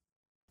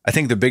 I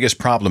think the biggest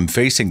problem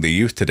facing the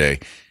youth today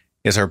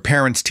is our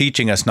parents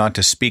teaching us not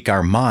to speak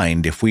our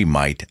mind if we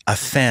might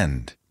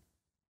offend.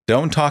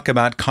 Don't talk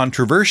about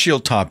controversial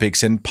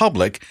topics in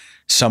public.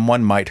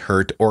 Someone might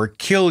hurt or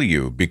kill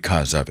you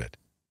because of it.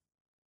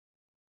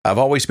 I've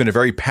always been a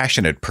very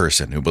passionate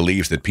person who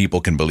believes that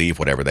people can believe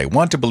whatever they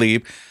want to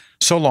believe,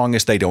 so long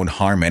as they don't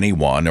harm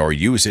anyone or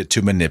use it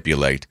to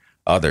manipulate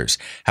others.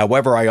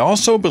 However, I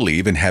also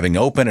believe in having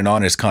open and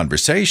honest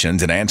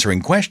conversations and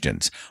answering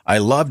questions. I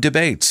love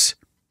debates,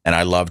 and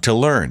I love to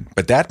learn,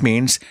 but that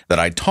means that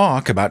I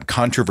talk about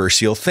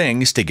controversial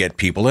things to get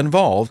people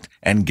involved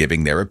and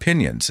giving their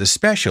opinions,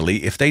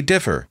 especially if they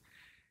differ.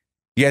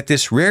 Yet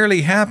this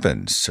rarely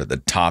happens, so the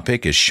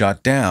topic is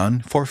shut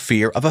down for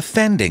fear of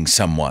offending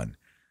someone.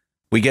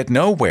 We get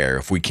nowhere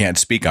if we can't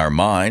speak our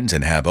minds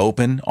and have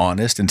open,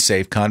 honest, and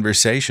safe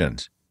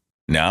conversations.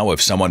 Now,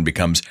 if someone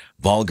becomes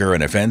vulgar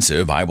and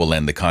offensive, I will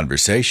end the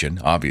conversation,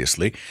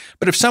 obviously.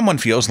 But if someone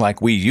feels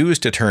like we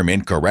used a term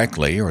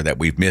incorrectly or that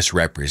we've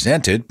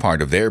misrepresented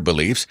part of their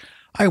beliefs,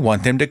 I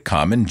want them to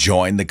come and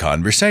join the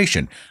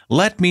conversation.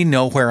 Let me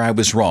know where I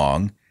was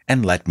wrong,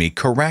 and let me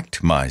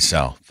correct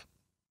myself.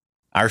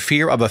 Our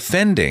fear of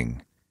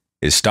offending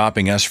is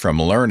stopping us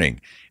from learning,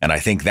 and I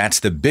think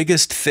that's the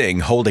biggest thing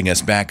holding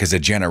us back as a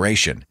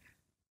generation.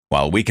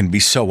 While we can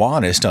be so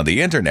honest on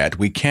the internet,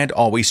 we can't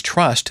always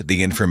trust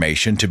the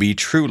information to be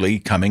truly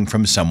coming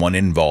from someone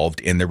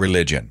involved in the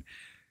religion.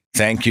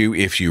 Thank you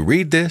if you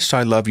read this.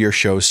 I love your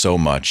show so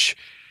much.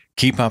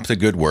 Keep up the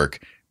good work,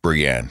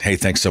 Brianne. Hey,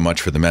 thanks so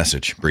much for the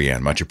message,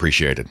 Brianne. Much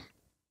appreciated.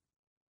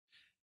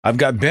 I've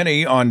got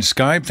Benny on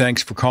Skype.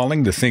 Thanks for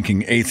calling the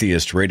Thinking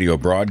Atheist radio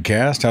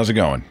broadcast. How's it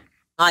going?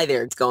 Hi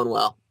there. It's going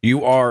well.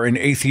 You are an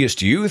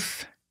atheist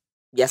youth?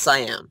 Yes, I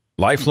am.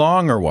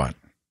 Lifelong or what?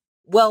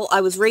 Well, I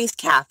was raised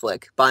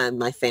Catholic by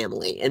my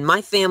family, and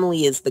my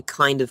family is the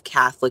kind of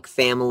Catholic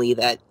family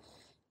that,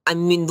 I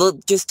mean,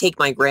 look, just take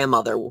my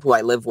grandmother, who I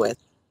live with.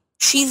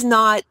 She's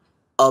not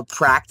a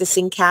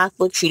practicing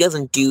Catholic. She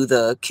doesn't do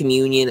the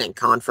communion and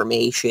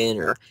confirmation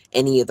or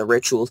any of the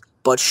rituals,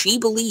 but she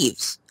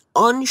believes,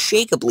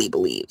 unshakably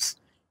believes,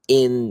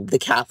 in the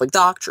Catholic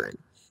doctrine.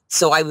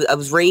 So I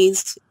was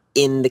raised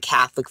in the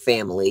Catholic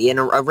family, and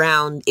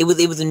around, it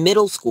was in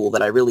middle school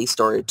that I really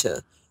started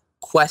to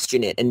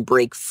question it and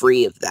break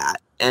free of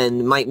that.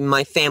 And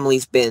my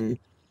family's been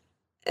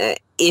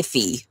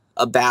iffy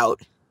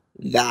about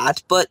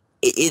that, but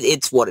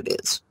it's what it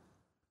is.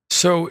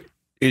 So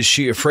is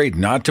she afraid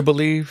not to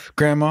believe,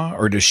 Grandma,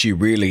 or does she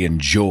really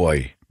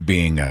enjoy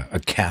being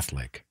a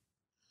Catholic?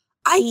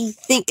 I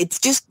think it's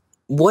just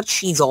what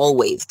she's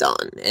always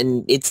done,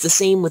 and it's the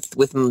same with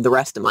the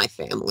rest of my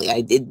family.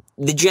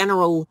 The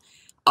general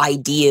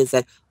idea is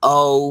that,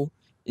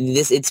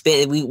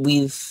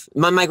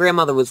 my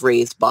grandmother was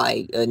raised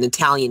by an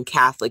Italian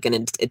Catholic and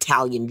an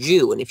Italian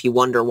Jew, and if you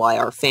wonder why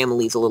our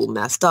family's a little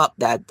messed up,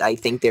 that I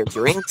think there's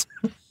your answer.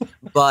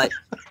 But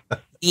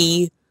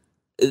the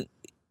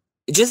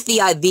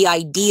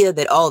idea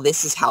that,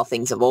 this is how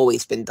things have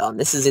always been done.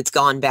 It's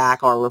gone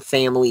back. Our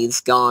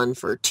family's gone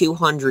for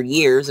 200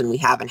 years, and we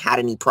haven't had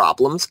any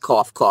problems.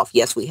 Cough, cough.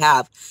 Yes, we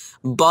have.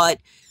 But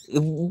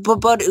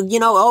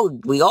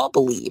we all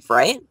believe,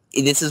 right?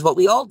 This is what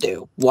we all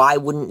do. Why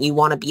wouldn't you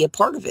want to be a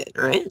part of it,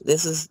 right?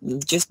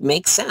 Just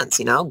makes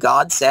sense,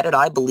 God said it,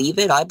 I believe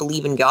it, I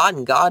believe in God,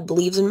 and God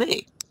believes in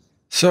me.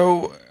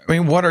 So, I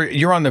mean,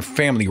 you're on the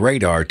family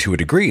radar to a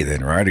degree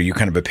then, right? Are you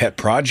kind of a pet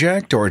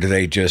project, or do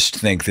they just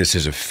think this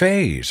is a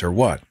phase, or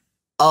what?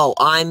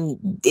 I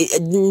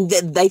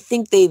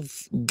think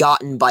they've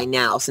gotten by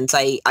now, since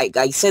I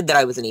said that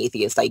I was an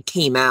atheist. I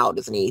came out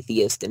as an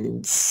atheist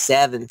in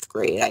 7th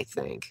grade, I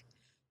think.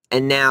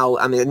 And now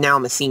I'm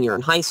a senior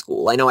in high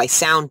school. I know I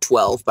sound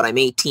 12, but I'm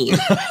 18.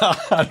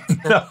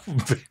 No,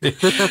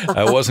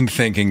 I wasn't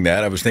thinking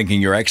that. I was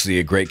thinking you're actually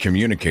a great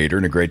communicator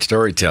and a great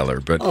storyteller.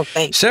 But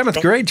thanks.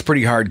 7th grade's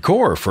pretty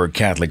hardcore for a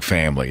Catholic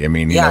family. I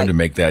mean, to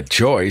make that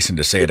choice and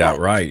to say it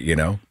outright,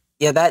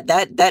 Yeah,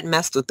 that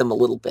messed with them a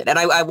little bit. And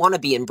I want to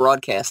be in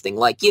broadcasting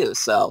like you,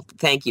 so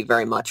thank you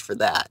very much for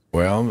that.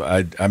 Well,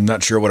 I'm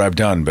not sure what I've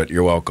done, but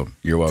you're welcome.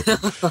 You're welcome.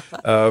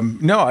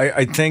 No,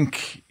 I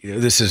think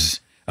this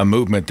is a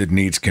movement that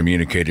needs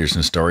communicators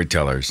and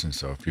storytellers. And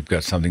so if you've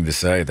got something to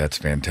say, that's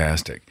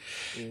fantastic.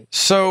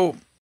 So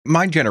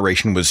my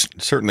generation was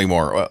certainly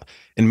more,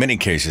 in many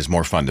cases,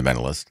 more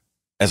fundamentalist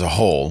as a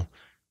whole.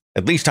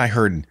 At least I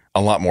heard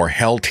a lot more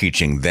hell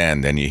teaching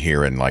then than you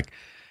hear in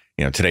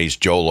today's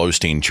Joel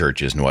Osteen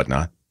churches and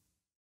whatnot.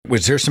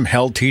 Was there some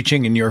hell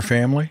teaching in your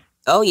family?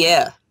 Oh,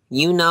 yeah.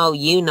 You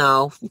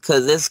know,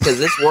 because this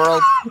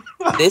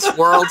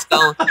world's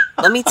going,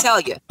 let me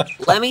tell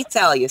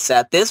you,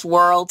 Seth, this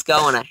world's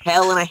going to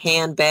hell in a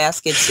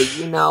handbasket.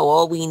 So,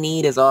 all we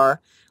need is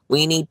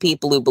we need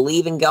people who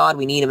believe in God.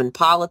 We need them in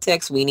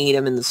politics. We need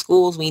them in the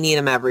schools. We need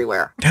them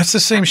everywhere. That's the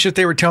same shit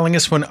they were telling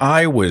us when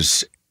I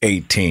was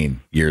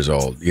 18 years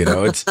old.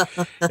 It's,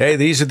 hey,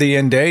 these are the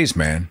end days,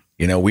 man.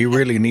 We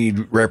really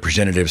need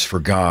representatives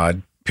for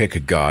God. Pick a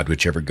God,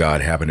 whichever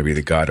God happened to be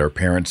the God our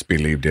parents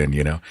believed in,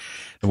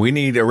 We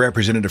need a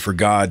representative for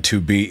God to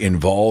be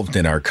involved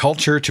in our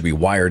culture, to be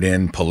wired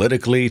in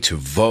politically, to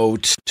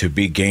vote, to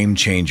be game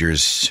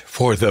changers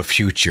for the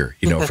future,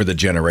 for the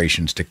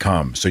generations to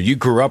come. So you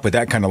grew up with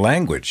that kind of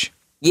language.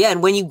 Yeah,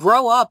 and when you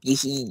grow up, you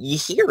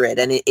hear it,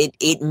 and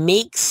it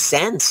makes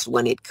sense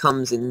when it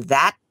comes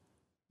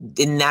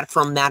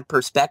from that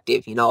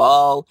perspective.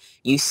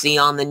 You see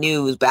on the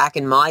news back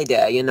in my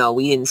day,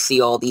 we didn't see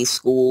all these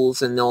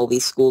schools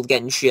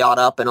getting shot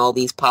up and all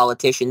these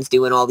politicians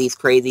doing all these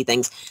crazy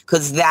things,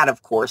 because that,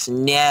 of course,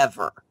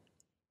 never,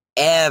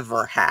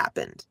 ever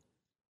happened.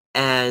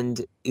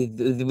 And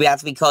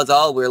that's because,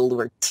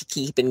 we're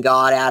keeping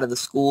God out of the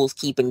schools,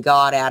 keeping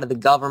God out of the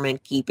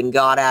government, keeping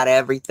God out of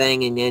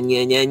everything, and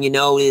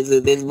this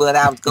is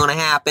what's going to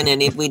happen,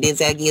 and if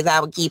this is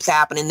how it keeps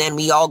happening, then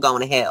we all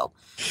going to hell.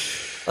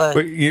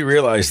 But you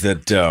realize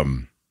that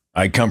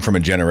I come from a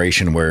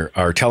generation where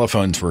our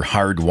telephones were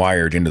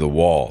hardwired into the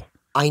wall.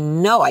 I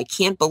know. I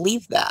can't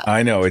believe that.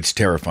 I know. It's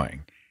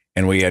terrifying.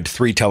 And we had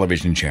 3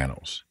 television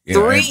channels.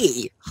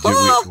 3?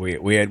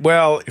 We had,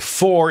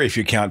 4 if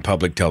you count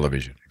public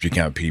television, if you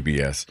count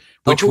PBS,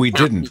 which we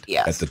didn't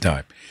PBS? At the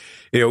time.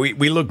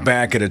 We look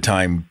back at a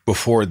time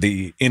before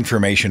the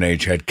information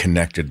age had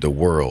connected the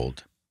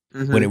world,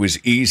 when it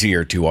was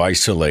easier to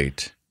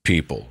isolate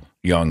people,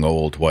 young,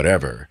 old,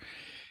 whatever.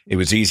 It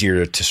was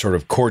easier to sort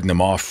of cordon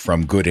them off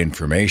from good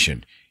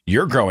information.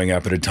 You're growing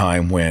up at a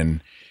time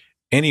when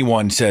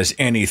anyone says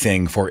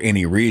anything for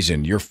any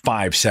reason, you're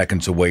 5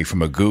 seconds away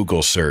from a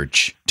Google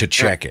search to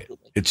check it.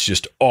 It's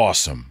just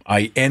awesome.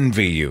 I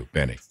envy you,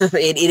 Benny.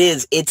 It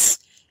is. It's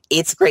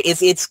great.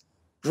 It's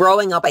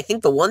growing up. I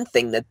think the one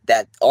thing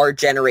that our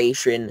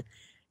generation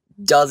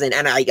doesn't,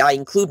 and I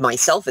include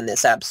myself in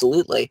this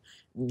absolutely,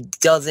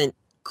 doesn't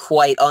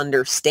quite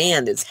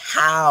understand is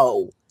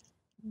how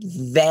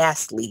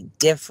vastly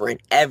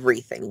different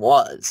everything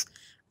was.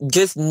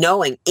 Just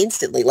knowing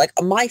instantly, like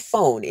my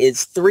phone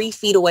is 3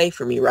 feet away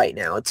from me right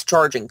now. It's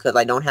charging because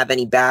I don't have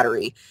any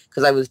battery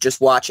because I was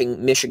just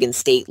watching Michigan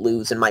State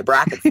lose and my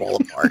bracket fall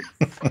apart.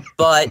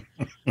 But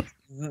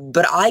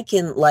I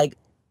can like,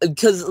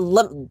 because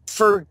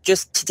for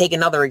just to take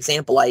another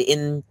example,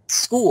 in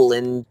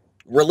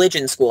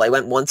religion school, I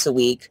went once a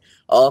week.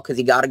 Oh, because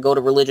you got to go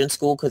to religion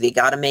school because you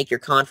got to make your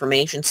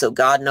confirmation so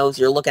God knows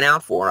you're looking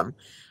out for him.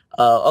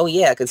 Oh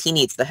yeah, because he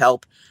needs the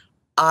help.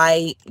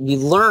 You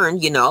learn,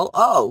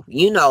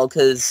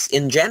 because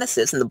in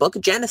Genesis, in the book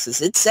of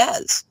Genesis, it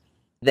says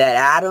that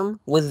Adam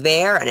was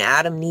there and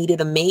Adam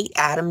needed a mate,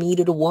 Adam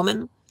needed a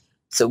woman.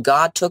 So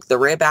God took the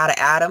rib out of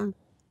Adam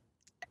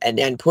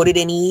and put it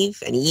in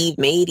Eve, and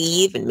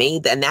Eve,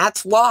 and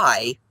that's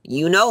why,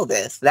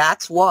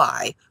 that's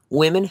why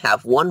women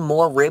have one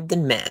more rib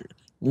than men.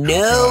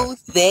 No,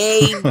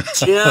 they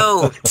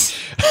don't.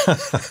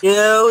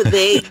 No,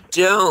 they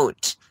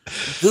don't.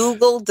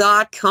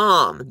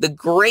 Google.com, the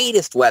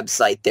greatest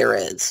website there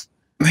is.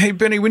 Hey,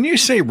 Benny, when you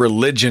say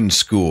religion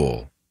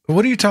school,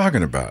 what are you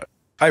talking about?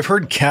 I've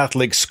heard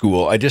Catholic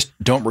school. I just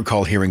don't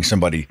recall hearing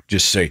somebody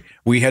just say,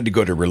 we had to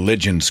go to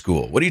religion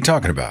school. What are you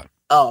talking about?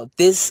 Oh,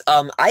 this,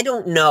 I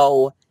don't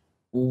know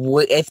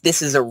if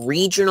this is a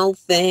regional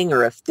thing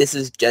or if this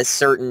is just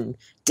certain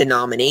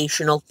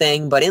denominational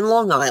thing, but in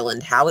Long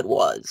Island, how it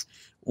was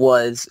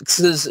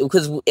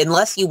because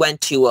unless you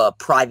went to a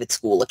private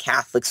school, a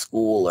Catholic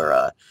school, or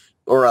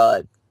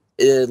a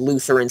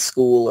Lutheran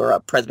school or a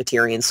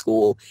Presbyterian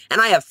school, and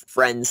I have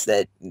friends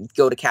that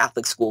go to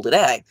Catholic school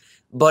today,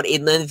 but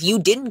if you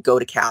didn't go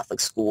to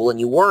Catholic school and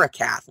you were a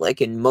Catholic,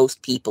 and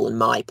most people in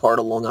my part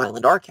of Long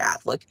Island are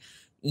Catholic,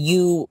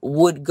 you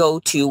would go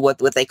to what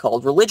they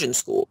called religion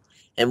school.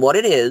 And what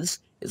it is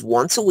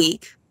once a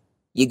week,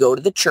 you go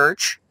to the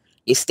church,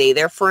 you stay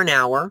there for an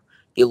hour,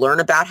 you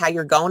learn about how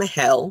you're going to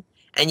hell,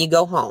 and you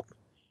go home.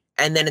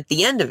 And then at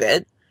the end of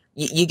it,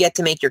 you get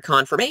to make your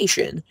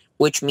confirmation,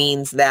 which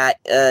means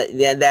that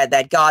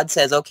that God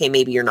says, okay,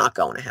 maybe you're not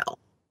going to hell,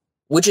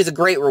 which is a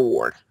great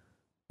reward.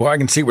 Well, I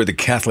can see where the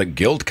Catholic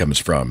guilt comes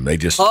from. They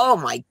just... Oh,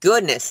 my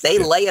goodness. They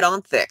lay it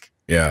on thick.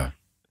 Yeah.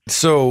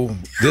 So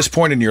this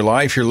point in your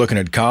life, you're looking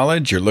at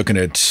college, you're looking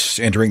at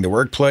entering the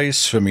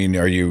workplace. I mean,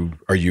 are you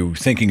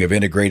thinking of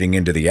integrating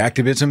into the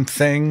activism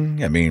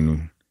thing? I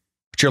mean,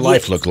 what's your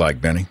life look like,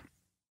 Benny?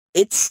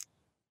 It's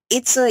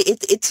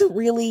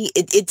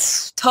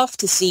tough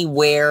to see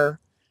where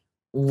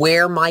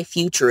my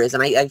future is,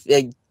 and I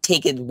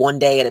take it one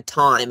day at a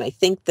time. I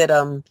think that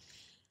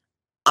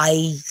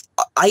I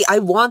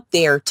want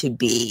there to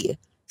be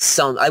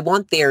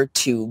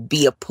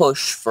a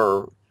push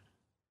for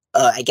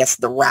I guess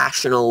the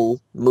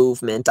rational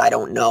movement. I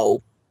don't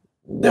know.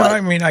 No, I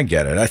mean, I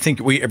get it. I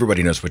think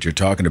everybody knows what you're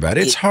talking about.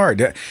 It's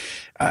hard.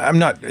 I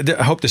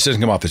hope this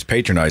doesn't come off as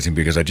patronizing,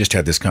 because I just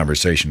had this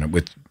conversation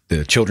with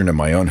the children in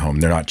my own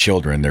home. They're not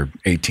children. They're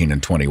 18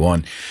 and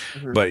 21.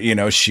 Mm-hmm. But,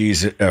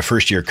 she's a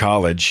first year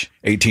college,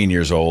 18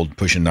 years old,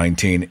 pushing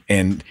 19.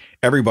 And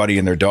everybody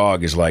and their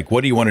dog is like,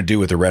 what do you want to do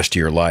with the rest of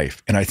your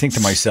life? And I think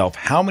to myself,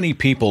 how many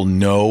people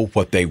know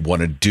what they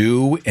want to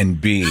do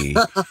and be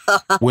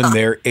when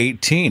they're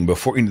 18,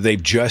 before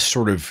they've just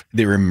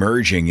they're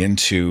emerging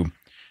into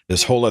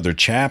this whole other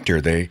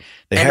chapter. They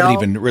haven't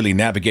even really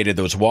navigated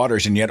those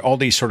waters, and yet all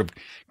these sort of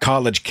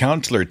college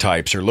counselor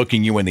types are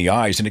looking you in the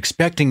eyes and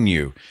expecting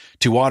you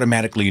to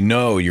automatically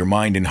know your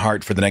mind and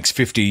heart for the next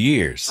 50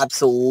 years.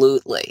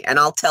 Absolutely. And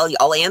I'll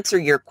answer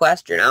your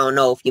question. I don't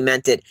know if you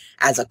meant it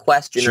as a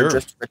question or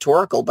just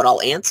rhetorical, but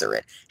I'll answer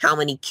it. How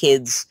many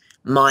kids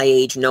my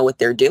age know what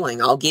they're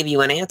doing? I'll give you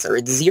an answer.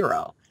 It's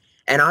 0.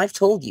 And I've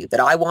told you that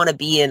I want to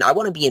be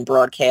in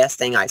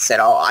broadcasting. I said,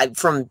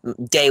 from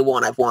day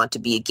one, I've wanted to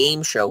be a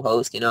game show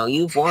host.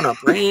 You've won a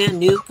brand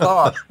new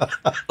car.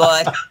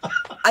 But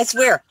I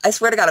swear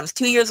to God, I was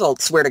 2 years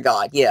old. Swear to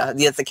God. Yeah,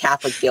 it's a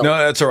Catholic guilt. No,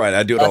 that's all right.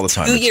 I do it all the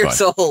time. 2 years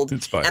old.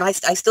 It's fine. And I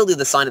still do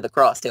the sign of the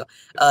cross too.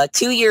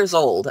 2 years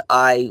old,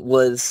 I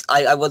was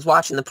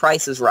watching The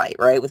Price is Right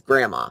with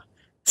Grandma.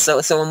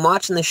 So I'm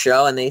watching the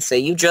show, and they say,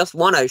 you just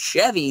won a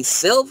Chevy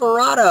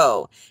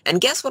Silverado.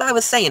 And guess what I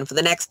was saying for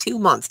the next 2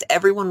 months to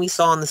everyone we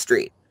saw on the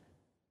street?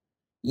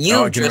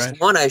 You just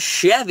won a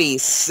Chevy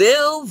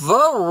Silverado.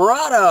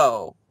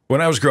 When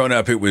I was growing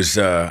up, it was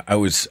I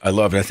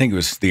loved it. I think it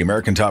was the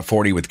American Top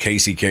 40 with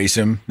Casey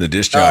Kasem, the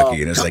disc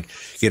jockey, and it's like,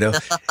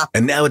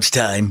 and now it's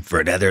time for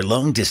another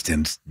long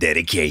distance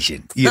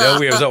dedication. We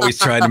was always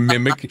trying to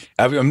mimic.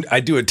 I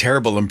do a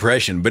terrible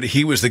impression, but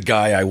he was the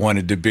guy I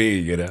wanted to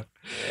be.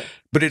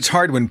 But it's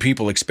hard when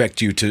people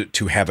expect you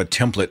to have a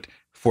template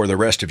for the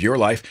rest of your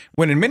life,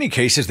 when in many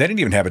cases, they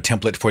didn't even have a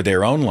template for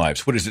their own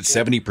lives. What is it?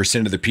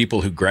 70% of the people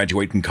who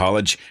graduate from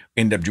college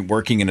end up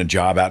working in a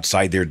job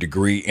outside their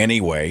degree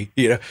anyway.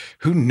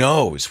 Who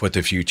knows what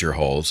the future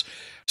holds?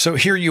 So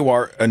here you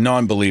are, a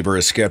non-believer,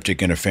 a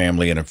skeptic in a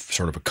family and a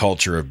sort of a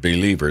culture of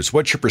believers.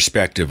 What's your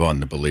perspective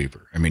on the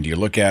believer? I mean, do you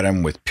look at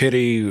them with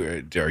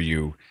pity? Do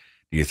you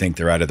think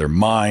they're out of their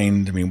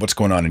mind? I mean, what's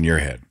going on in your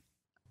head?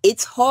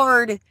 It's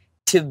hard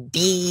to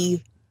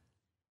be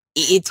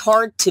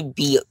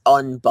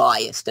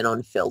unbiased and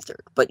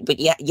unfiltered, but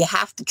yeah, you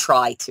have to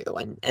try to,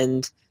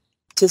 and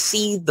to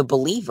see the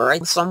believer,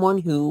 someone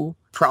who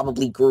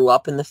probably grew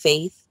up in the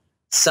faith,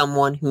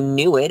 someone who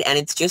knew it, and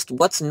it's just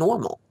what's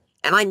normal.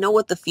 And I know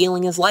what the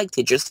feeling is like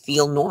to just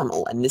feel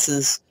normal. And this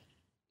is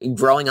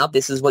growing up.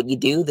 This is what you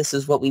do. This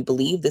is what we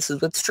believe. This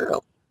is what's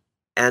true.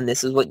 And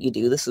this is what you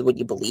do. This is what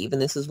you believe.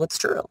 And this is what's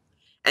true.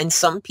 And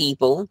some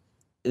people,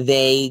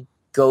 they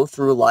go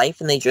through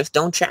life and they just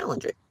don't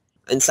challenge it.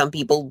 And some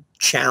people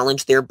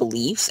challenge their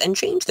beliefs and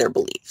change their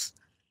beliefs.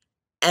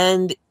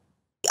 And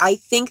I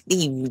think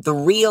the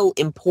real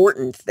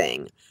important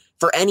thing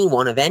for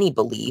anyone of any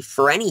belief,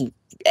 for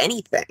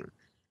anything,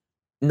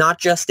 not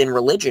just in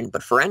religion,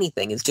 but for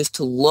anything, is just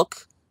to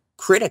look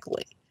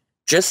critically,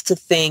 just to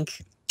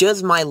think,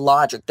 does my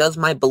logic, does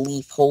my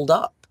belief hold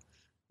up?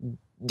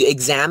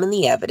 Examine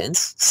the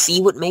evidence, see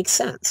what makes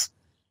sense.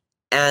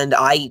 And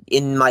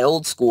in my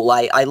old school,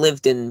 I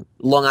lived in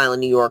Long Island,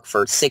 New York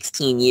for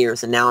 16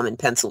 years, and now I'm in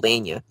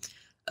Pennsylvania.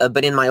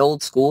 But in my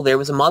old school, there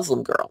was a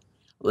Muslim girl.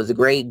 I was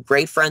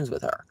great friends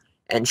with her.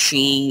 And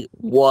she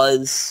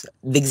was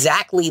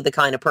exactly the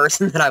kind of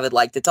person that I would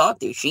like to talk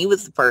to. She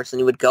was the person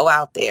who would go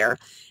out there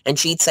and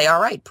she'd say,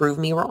 all right, prove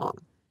me wrong.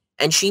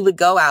 And she would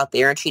go out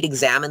there and she'd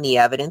examine the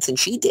evidence, and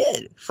she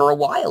did for a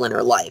while in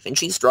her life. And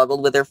she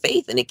struggled with her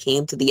faith, and it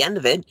came to the end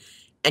of it,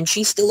 and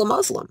she's still a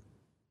Muslim.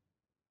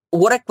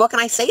 What can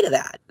I say to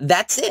that?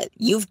 That's it.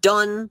 You've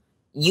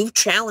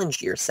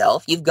challenged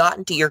yourself. You've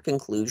gotten to your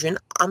conclusion.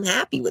 I'm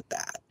happy with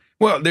that.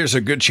 Well, there's a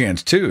good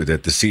chance, too,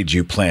 that the seeds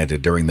you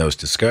planted during those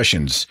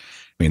discussions,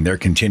 I mean, they're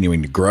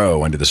continuing to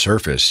grow under the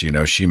surface.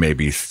 She may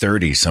be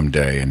 30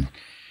 someday, and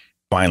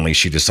finally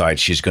she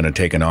decides she's going to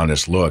take an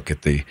honest look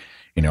at the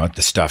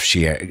stuff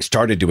she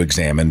started to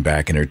examine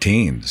back in her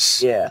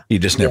teens. Yeah. You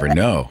just never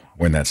know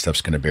when that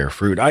stuff's going to bear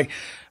fruit.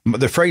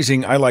 The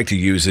phrasing I like to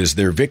use is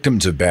they're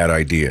victims of bad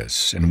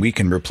ideas, and we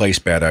can replace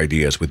bad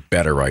ideas with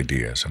better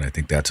ideas. And I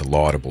think that's a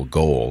laudable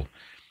goal.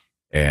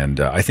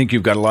 And I think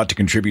you've got a lot to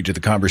contribute to the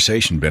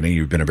conversation, Benny.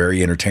 You've been a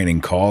very entertaining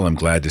call. I'm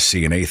glad to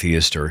see an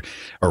atheist or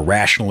a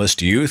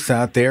rationalist youth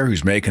out there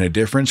who's making a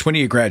difference. When do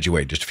you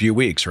graduate? Just a few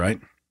weeks,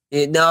 right?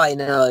 No, I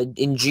know.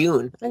 In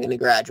June, I'm going to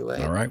graduate.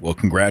 All right. Well,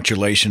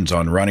 congratulations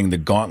on running the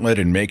gauntlet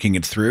and making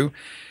it through.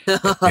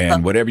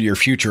 And whatever your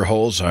future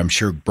holds, I'm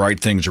sure bright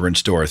things are in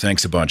store.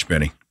 Thanks a bunch,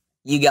 Benny.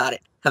 You got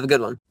it. Have a good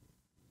one.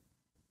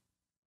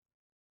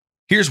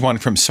 Here's one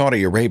from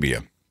Saudi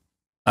Arabia.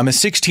 I'm a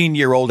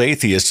 16-year-old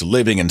atheist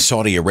living in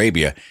Saudi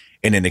Arabia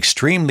in an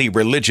extremely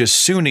religious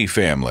Sunni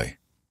family.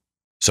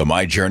 So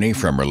my journey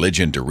from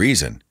religion to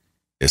reason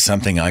is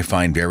something I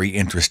find very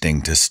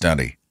interesting to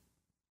study.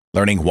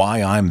 Learning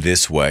why I'm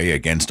this way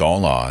against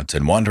all odds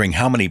and wondering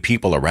how many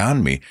people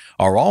around me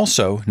are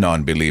also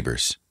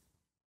non-believers.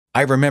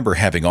 I remember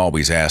having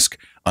always asked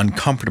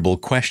uncomfortable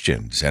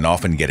questions and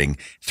often getting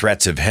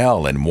threats of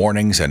hell and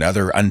warnings and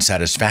other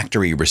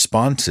unsatisfactory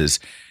responses,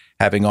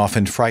 having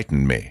often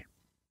frightened me.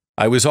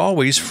 I was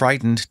always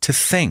frightened to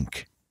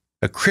think,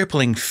 a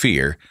crippling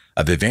fear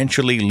of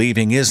eventually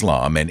leaving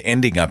Islam and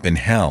ending up in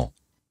hell.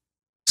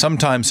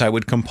 Sometimes I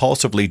would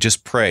compulsively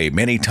just pray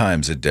many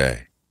times a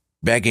day,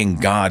 begging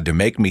God to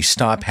make me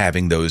stop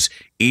having those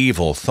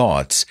evil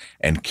thoughts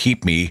and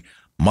keep me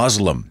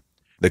Muslim.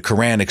 The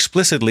Quran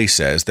explicitly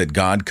says that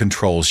God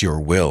controls your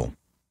will.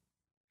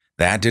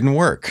 That didn't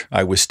work.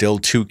 I was still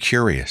too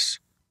curious.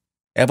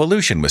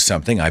 Evolution was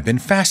something I've been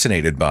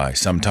fascinated by.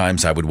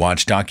 Sometimes I would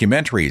watch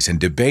documentaries and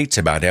debates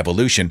about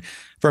evolution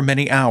for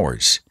many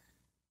hours.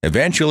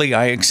 Eventually,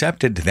 I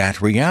accepted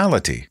that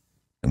reality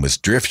and was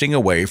drifting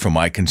away from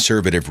my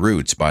conservative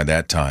roots by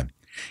that time.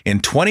 In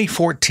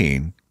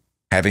 2014,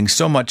 having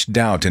so much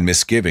doubt and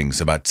misgivings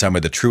about some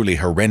of the truly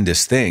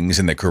horrendous things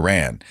in the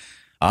Quran,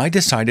 I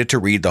decided to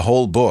read the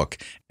whole book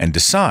and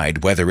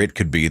decide whether it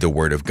could be the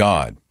Word of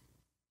God.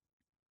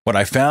 What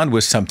I found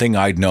was something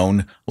I'd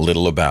known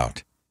little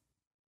about.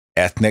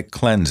 Ethnic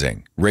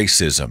cleansing,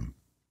 racism,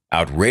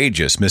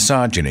 outrageous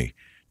misogyny,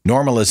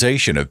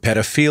 normalization of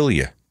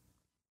pedophilia.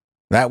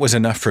 That was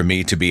enough for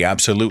me to be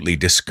absolutely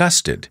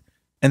disgusted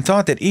and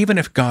thought that even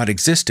if God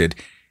existed,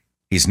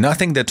 He's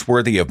nothing that's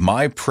worthy of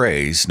my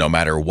praise no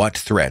matter what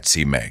threats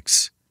He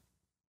makes.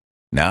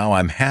 Now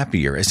I'm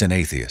happier as an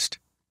atheist.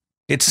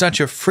 It's such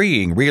a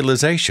freeing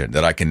realization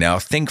that I can now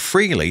think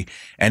freely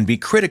and be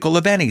critical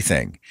of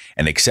anything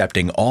and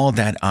accepting all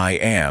that I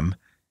am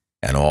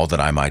and all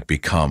that I might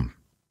become.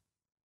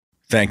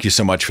 Thank you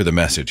so much for the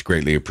message.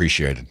 Greatly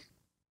appreciated.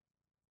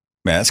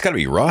 Man, it's got to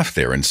be rough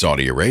there in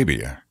Saudi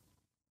Arabia,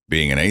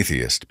 being an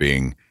atheist,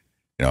 being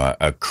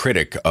a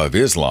critic of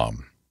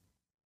Islam.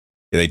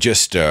 They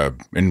just,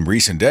 in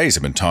recent days,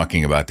 have been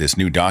talking about this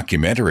new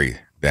documentary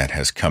that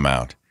has come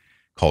out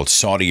called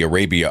Saudi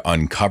Arabia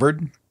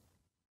Uncovered.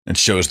 It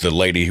shows the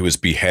lady who was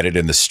beheaded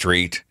in the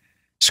street,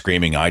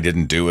 screaming, "I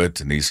didn't do it,"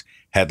 and these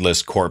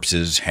headless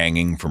corpses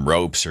hanging from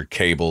ropes or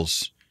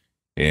cables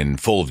in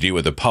full view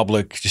of the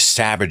public, just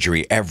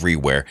savagery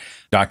everywhere.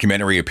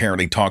 Documentary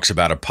apparently talks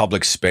about a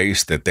public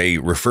space that they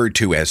refer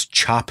to as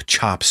Chop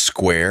Chop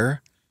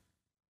Square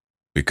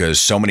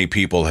because so many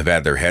people have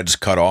had their heads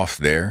cut off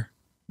there.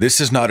 This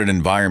is not an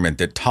environment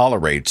that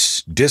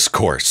tolerates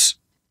discourse,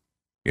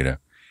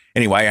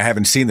 Anyway, I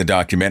haven't seen the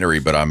documentary,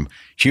 but I'm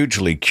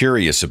hugely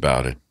curious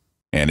about it,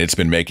 and it's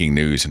been making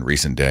news in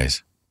recent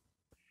days.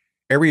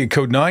 Area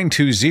code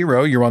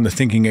 920, you're on the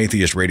Thinking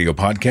Atheist radio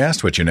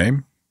podcast. What's your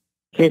name?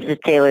 This is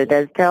Taylor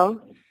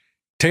Destel.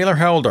 Taylor,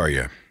 how old are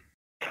you?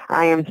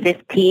 I am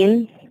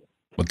 15.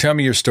 Well, tell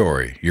me your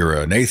story. You're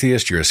an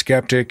atheist, you're a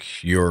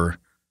skeptic, you're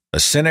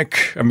a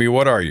cynic. I mean,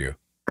 what are you?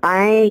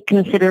 I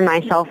consider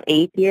myself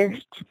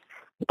atheist,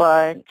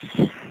 but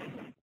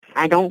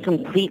I don't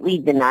completely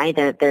deny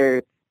that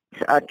there's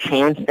a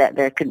chance that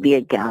there could be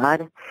a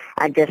God.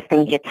 I just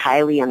think it's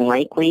highly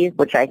unlikely,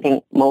 which I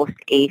think most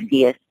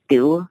atheists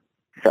do.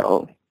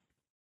 So,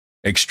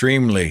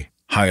 extremely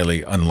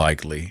highly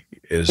unlikely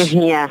is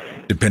yeah.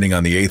 Depending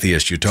on the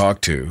atheist you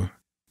talk to.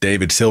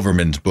 David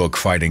Silverman's book,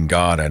 Fighting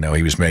God, I know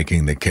he was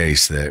making the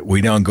case that we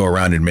don't go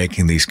around and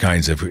making these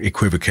kinds of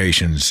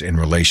equivocations in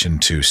relation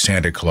to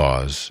Santa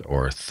Claus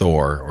or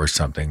Thor or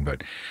something,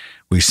 but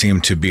we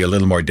seem to be a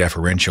little more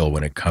deferential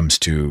when it comes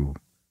to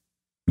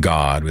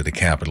God with a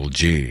capital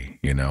G,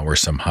 or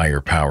some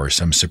higher power,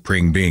 some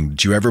supreme being.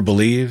 Did you ever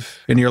believe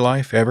in your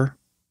life, ever?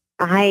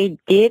 I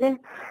did,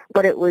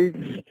 but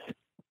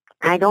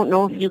I don't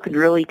know if you could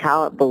really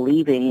call it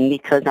believing,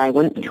 because I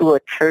went to a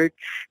church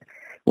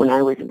when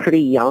I was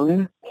pretty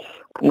young.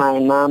 My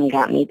mom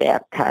got me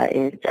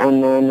baptized,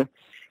 and then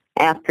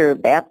after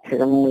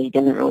baptism, we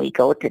didn't really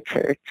go to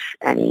church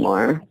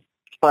anymore,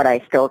 but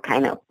I still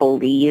kind of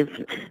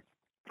believed.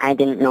 I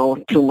didn't know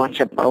too much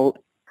about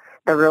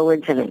the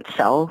religion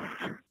itself.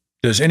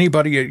 Does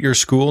anybody at your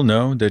school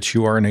know that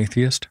you are an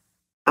atheist?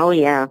 Oh,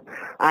 yeah.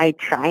 I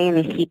try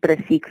and keep it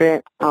a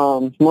secret.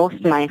 Most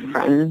of my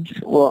friends,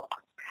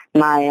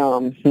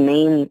 my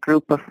main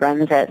group of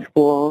friends at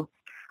school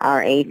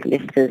are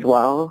atheists as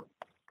well.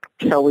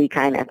 So we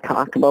kind of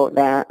talk about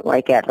that,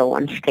 like at the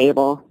lunch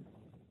table.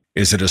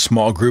 Is it a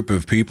small group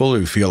of people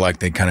who feel like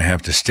they kind of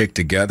have to stick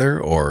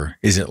together, or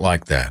is it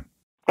like that?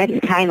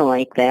 It's kind of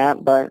like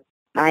that, but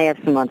I have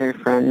some other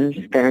friends.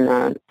 They're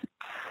not,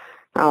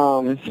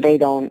 they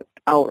don't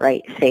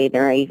outright say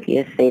they're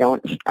atheists. They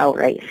don't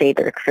outright say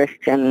they're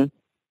Christian.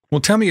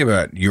 Well, tell me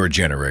about your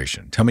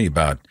generation. Tell me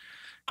about,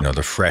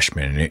 the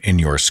freshmen in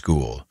your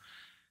school.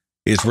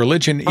 Is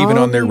religion even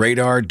on their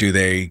radar? Do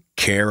they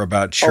care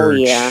about church? Oh,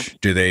 yeah.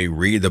 Do they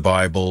read the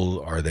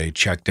Bible? Are they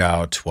checked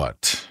out?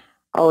 What?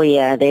 Oh,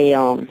 yeah. They,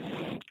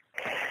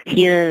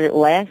 here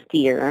last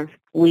year,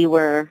 we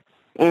were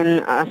in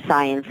a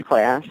science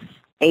class,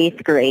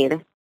 8th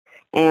grade,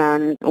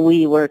 and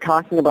we were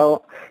talking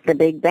about the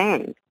Big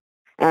Bang.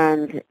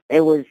 And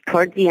it was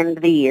towards the end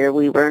of the year.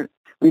 We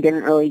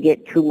didn't really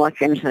get too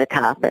much into the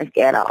topic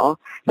at all,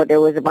 but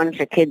there was a bunch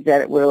of kids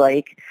that were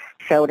like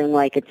shouting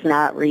like it's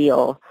not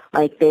real.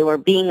 Like they were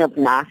being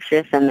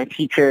obnoxious, and the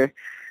teacher,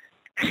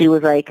 she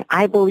was like,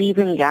 "I believe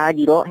in God.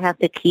 You don't have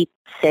to keep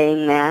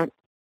saying that."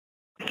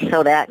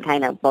 So that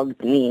kind of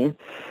bugged me.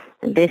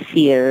 This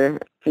year,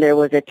 there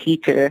was a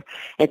teacher.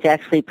 It's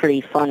actually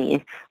pretty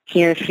funny.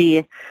 Here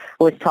she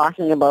was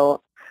talking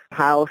about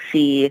how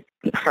she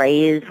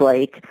prays,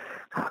 like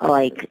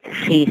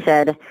she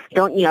said,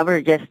 "Don't you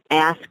ever just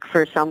ask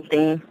for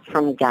something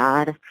from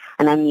God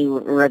and then you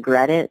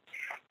regret it?"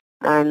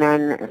 And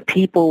then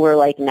people were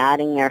like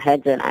nodding their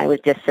heads, and I was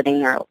just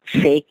sitting there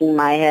shaking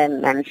my head,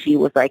 and then she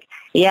was like,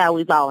 "Yeah,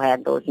 we've all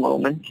had those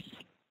moments."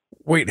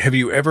 Wait, have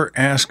you ever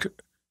asked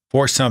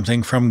for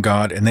something from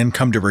God and then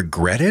come to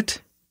regret it?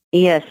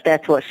 Yes,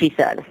 that's what she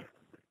said.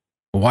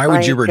 Why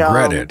would you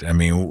regret it? I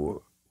mean,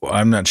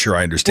 I'm not sure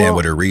I understand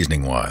what her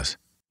reasoning was.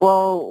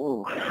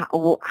 Well,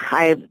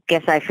 I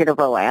guess I should have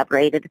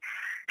elaborated.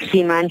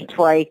 She meant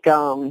like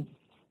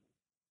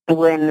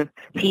when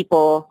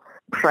people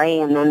pray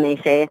and then they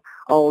say,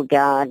 "Oh,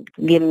 God,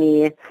 give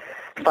me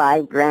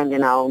 $5,000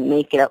 and I'll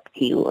make it up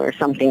to you," or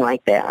something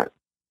like that.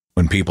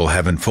 When people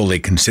haven't fully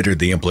considered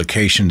the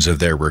implications of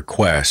their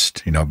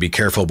request, be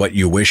careful what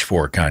you wish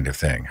for kind of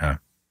thing, huh?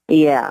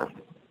 Yeah.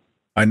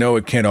 I know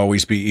it can't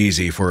always be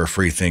easy for a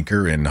free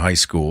thinker in high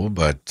school,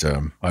 but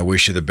I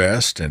wish you the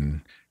best,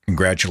 and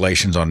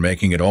congratulations on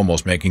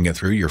almost making it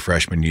through your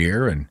freshman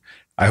year, and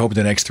I hope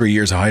the next 3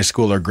 years of high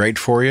school are great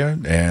for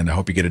you, and I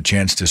hope you get a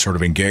chance to sort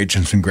of engage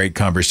in some great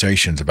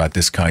conversations about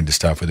this kind of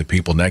stuff with the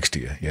people next to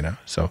you, you know?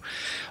 So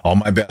all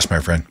my best, my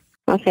friend.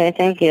 Okay,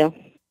 thank you.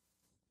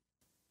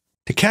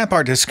 To cap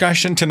our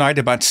discussion tonight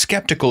about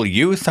skeptical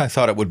youth, I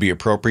thought it would be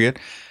appropriate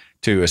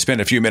to spend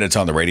a few minutes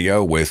on the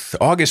radio with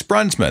August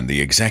Brunsman,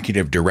 the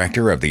executive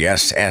director of the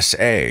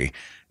SSA,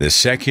 the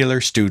Secular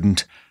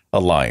Student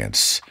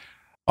Alliance.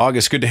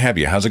 August, good to have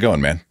you. How's it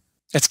going, man?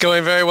 It's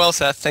going very well,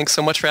 Seth. Thanks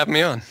so much for having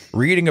me on.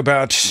 Reading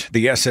about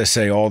the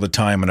SSA all the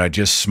time, and I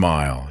just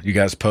smile. You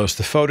guys post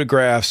the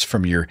photographs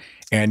from your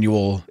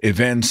annual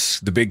events,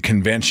 the big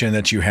convention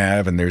that you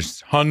have, and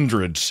there's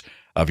hundreds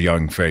of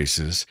young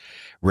faces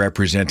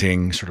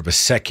representing sort of a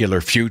secular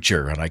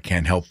future, and I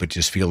can't help but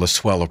just feel a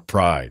swell of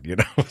pride, you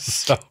know?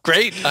 So,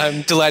 great.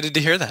 I'm delighted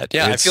to hear that.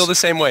 Yeah, I feel the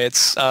same way.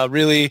 It's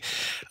really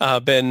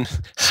been,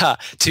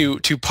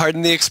 to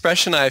pardon the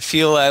expression, I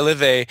feel I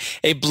live a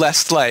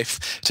blessed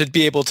life to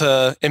be able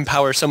to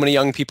empower so many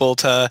young people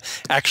to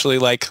actually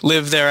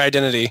live their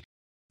identity.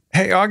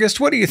 Hey, August,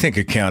 what do you think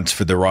accounts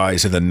for the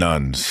rise of the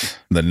nuns,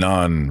 the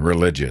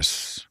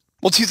non-religious?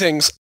 Well, two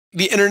things.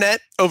 The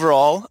internet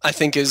overall, I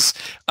think, is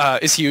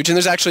huge. And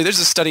there's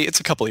a study, it's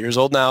a couple of years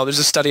old now, there's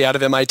a study out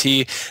of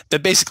MIT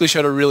that basically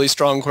showed a really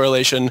strong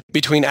correlation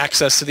between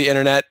access to the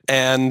internet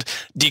and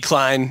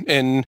decline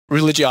in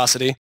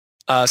religiosity.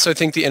 So I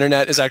think the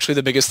internet is actually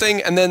the biggest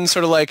thing. And then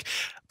sort of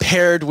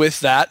paired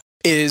with that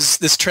is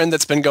this trend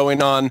that's been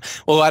going on.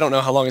 Well, I don't know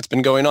how long it's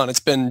been going on.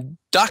 It's been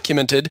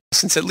documented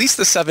since at least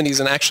the 70s,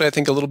 and actually I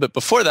think a little bit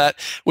before that,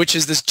 which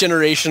is this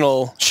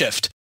generational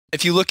shift.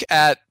 If you look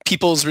at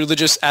people's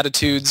religious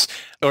attitudes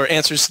or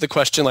answers to the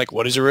question,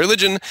 what is your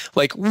religion,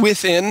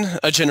 within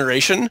a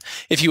generation,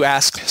 if you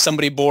ask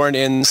somebody born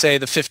in, say,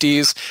 the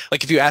 50s,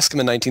 if you ask them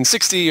in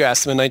 1960, you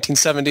ask them in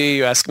 1970,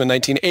 you ask them in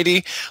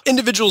 1980,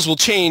 individuals will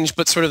change,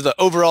 but sort of the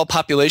overall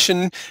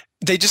population,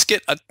 they just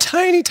get a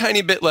tiny,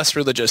 tiny bit less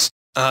religious.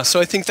 So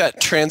I think that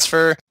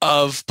transfer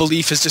of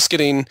belief is just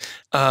getting,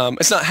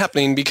 it's not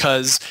happening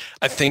because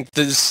I think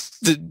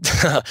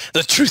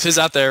the truth is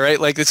out there, right?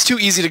 It's too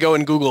easy to go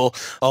and Google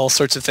all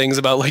sorts of things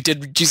about,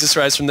 did Jesus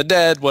rise from the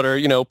dead? What are,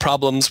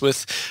 problems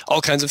with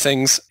all kinds of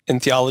things in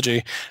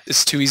theology?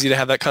 It's too easy to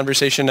have that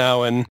conversation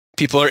now, and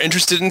people are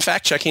interested in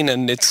fact checking,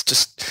 and it's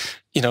just,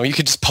 you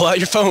could just pull out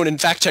your phone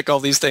and fact check all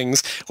these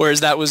things,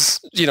 whereas that was,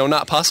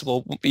 not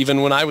possible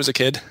even when I was a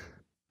kid.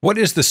 What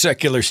is the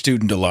Secular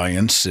Student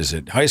Alliance? Is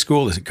it high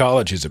school? Is it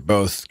college? Is it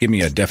both? Give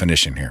me a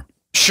definition here.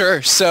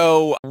 Sure.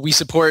 So we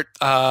support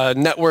a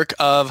network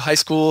of high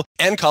school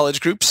and college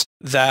groups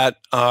that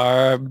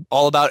are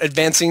all about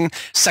advancing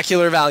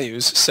secular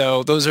values.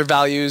 So those are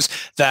values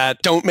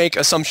that don't make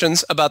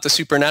assumptions about the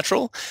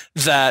supernatural,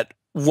 that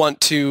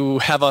want to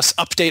have us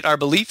update our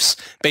beliefs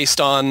based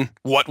on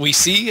what we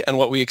see and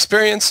what we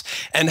experience,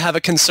 and have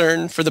a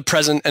concern for the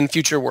present and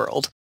future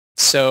world.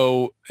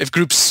 So if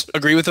groups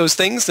agree with those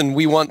things, then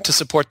we want to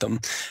support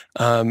them.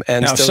 And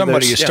now, so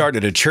somebody has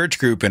started a church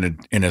group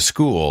in a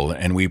school,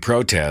 and we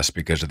protest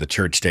because of the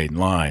church-state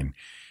line.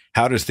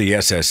 How does the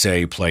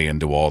SSA play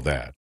into all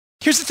that?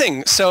 Here's the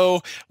thing.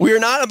 So we're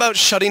not about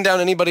shutting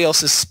down anybody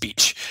else's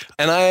speech.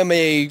 And I am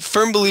a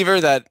firm believer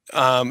that,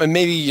 and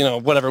maybe,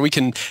 whatever, we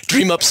can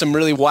dream up some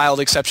really wild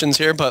exceptions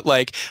here, but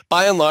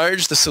by and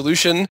large, the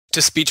solution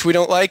to speech we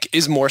don't like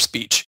is more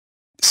speech.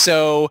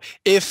 So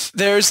if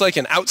there's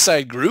an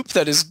outside group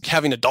that is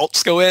having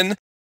adults go in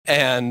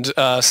and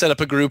set up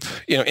a group,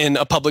 in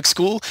a public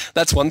school,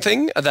 that's one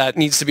thing that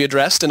needs to be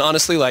addressed. And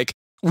honestly,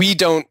 we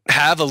don't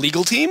have a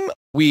legal team.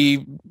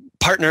 We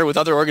partner with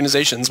other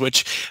organizations,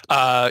 which,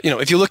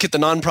 if you look at the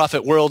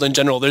nonprofit world in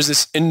general, there's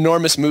this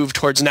enormous move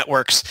towards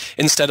networks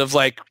instead of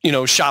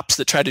shops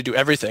that try to do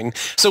everything.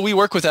 So we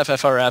work with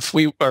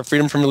FFRF, our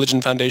Freedom from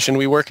Religion Foundation.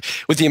 We work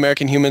with the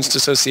American Humanist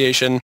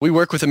Association. We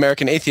work with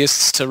American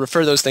Atheists to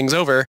refer those things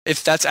over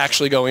if that's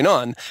actually going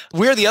on.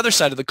 We're the other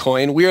side of the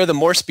coin. We are the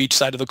more speech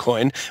side of the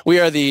coin. We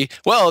are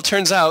it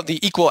turns out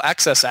the Equal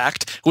Access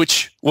Act,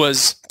 which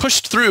was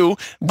pushed through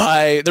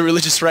by the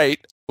religious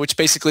right, which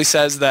basically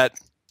says that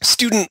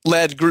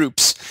student-led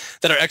groups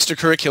that are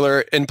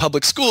extracurricular in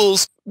public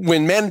schools,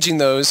 when managing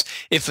those,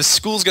 if a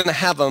school's going to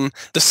have them,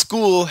 the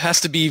school has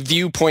to be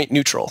viewpoint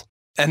neutral.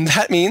 And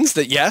that means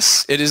that,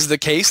 yes, it is the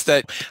case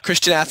that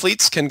Christian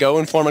athletes can go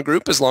and form a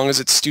group as long as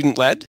it's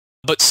student-led,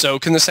 but so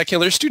can the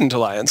Secular Student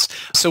Alliance.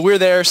 So we're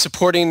there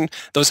supporting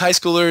those high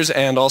schoolers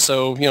and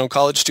also,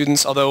 college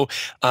students, although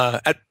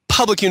at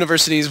public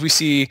universities, we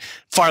see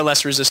far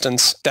less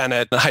resistance than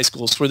at high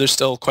schools, where there's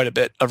still quite a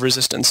bit of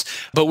resistance.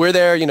 But we're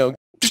there,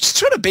 just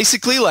sort of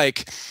basically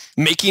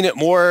making it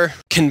more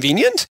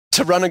convenient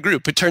to run a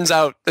group. It turns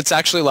out it's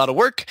actually a lot of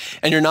work,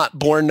 and you're not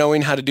born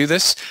knowing how to do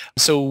this.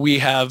 So we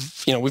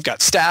have, we've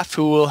got staff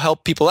who will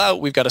help people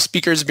out. We've got a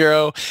speakers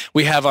bureau.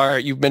 We have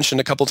you've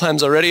mentioned a couple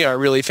times already, our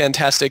really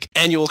fantastic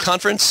annual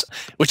conference,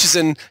 which is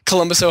in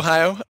Columbus,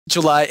 Ohio,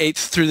 July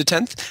 8th through the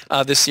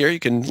 10th this year. You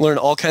can learn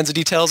all kinds of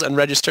details and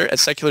register at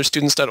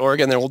secularstudents.org.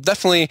 And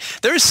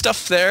there is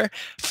stuff there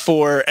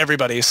for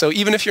everybody. So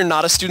even if you're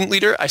not a student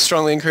leader, I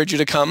strongly encourage you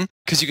to come,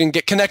 because you can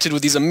get connected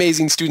with these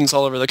amazing students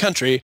all over the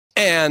country.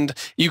 And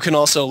you can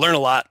also learn a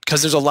lot,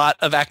 because there's a lot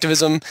of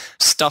activism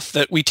stuff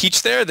that we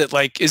teach there that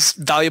is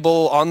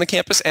valuable on the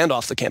campus and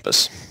off the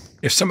campus.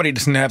 If somebody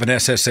doesn't have an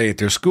SSA at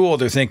their school,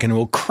 they're thinking,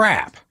 well,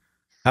 crap.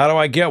 How do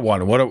I get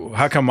one?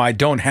 How come I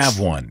don't have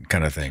one,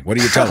 kind of thing? What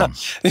do you tell them?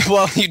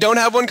 Well, you don't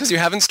have one because you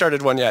haven't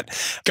started one yet.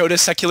 Go to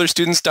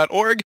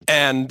secularstudents.org,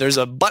 and there's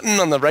a button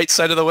on the right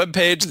side of the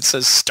webpage that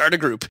says Start a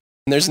Group.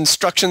 And there's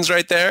instructions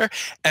right there.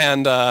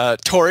 And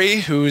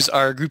Tori, who's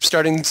our group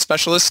starting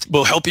specialist,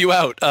 will help you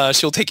out.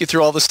 She'll take you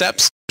through all the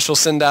steps. She'll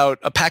send out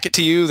a packet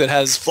to you that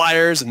has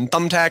flyers and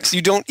thumbtacks.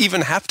 You don't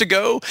even have to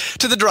go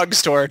to the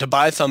drugstore to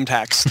buy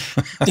thumbtacks.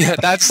 Yeah,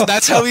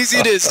 that's how easy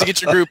it is to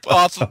get your group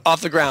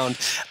off the ground.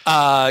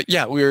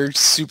 We're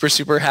super,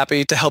 super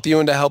happy to help you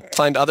and to help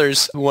find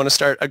others who want to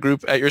start a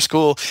group at your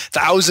school.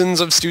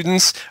 Thousands of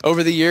students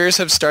over the years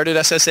have started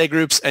SSA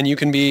groups, and you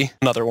can be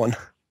another one.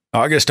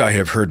 August, I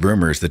have heard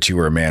rumors that you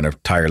are a man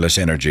of tireless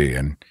energy,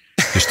 and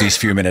just these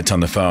few minutes on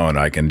the phone,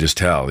 I can just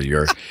tell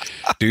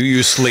do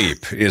you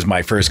sleep is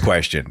my first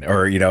question.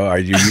 Or, are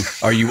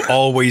you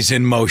always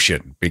in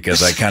motion?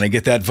 Because I kind of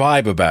get that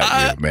vibe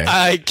about you, man.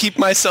 I keep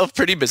myself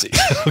pretty busy.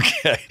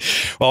 Okay.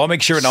 Well, I'll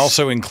make sure and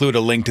also include a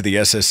link to the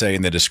SSA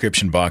in the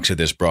description box of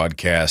this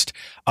broadcast.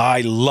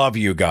 I love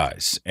you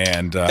guys,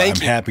 and I'm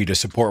happy to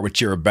support what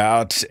you're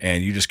about,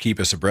 and you just keep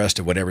us abreast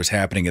of whatever's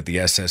happening at the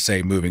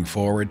SSA moving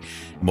forward,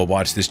 and we'll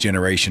watch this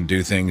generation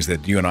do things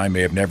that you and I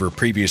may have never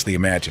previously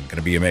imagined. Going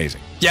to be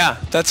amazing. Yeah,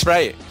 that's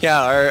right.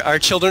 Yeah, our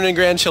children and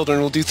grandchildren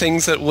will do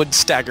things that would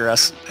stagger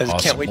us. I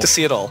can't wait to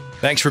see it all.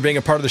 Thanks for being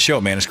a part of the show,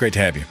 man. It's great to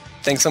have you.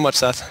 Thanks so much,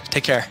 Seth.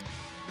 Take care.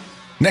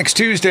 Next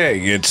Tuesday,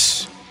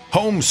 it's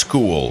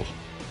Homeschool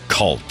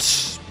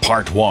Cults,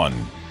 Part 1.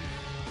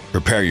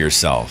 Prepare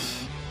yourself.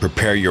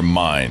 Prepare your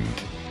mind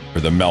for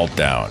the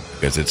meltdown,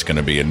 because it's going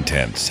to be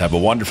intense. Have a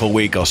wonderful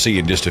week. I'll see you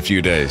in just a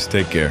few days.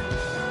 Take care.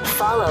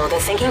 Follow The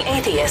Thinking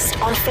Atheist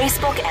on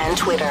Facebook and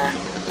Twitter.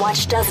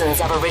 Watch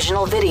dozens of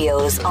original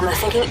videos on the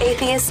Thinking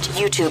Atheist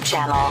YouTube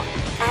channel.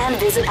 And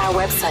visit our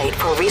website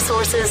for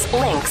resources,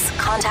 links,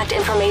 contact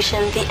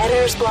information, the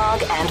editor's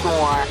blog, and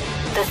more.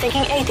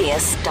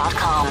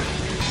 thethinkingatheist.com.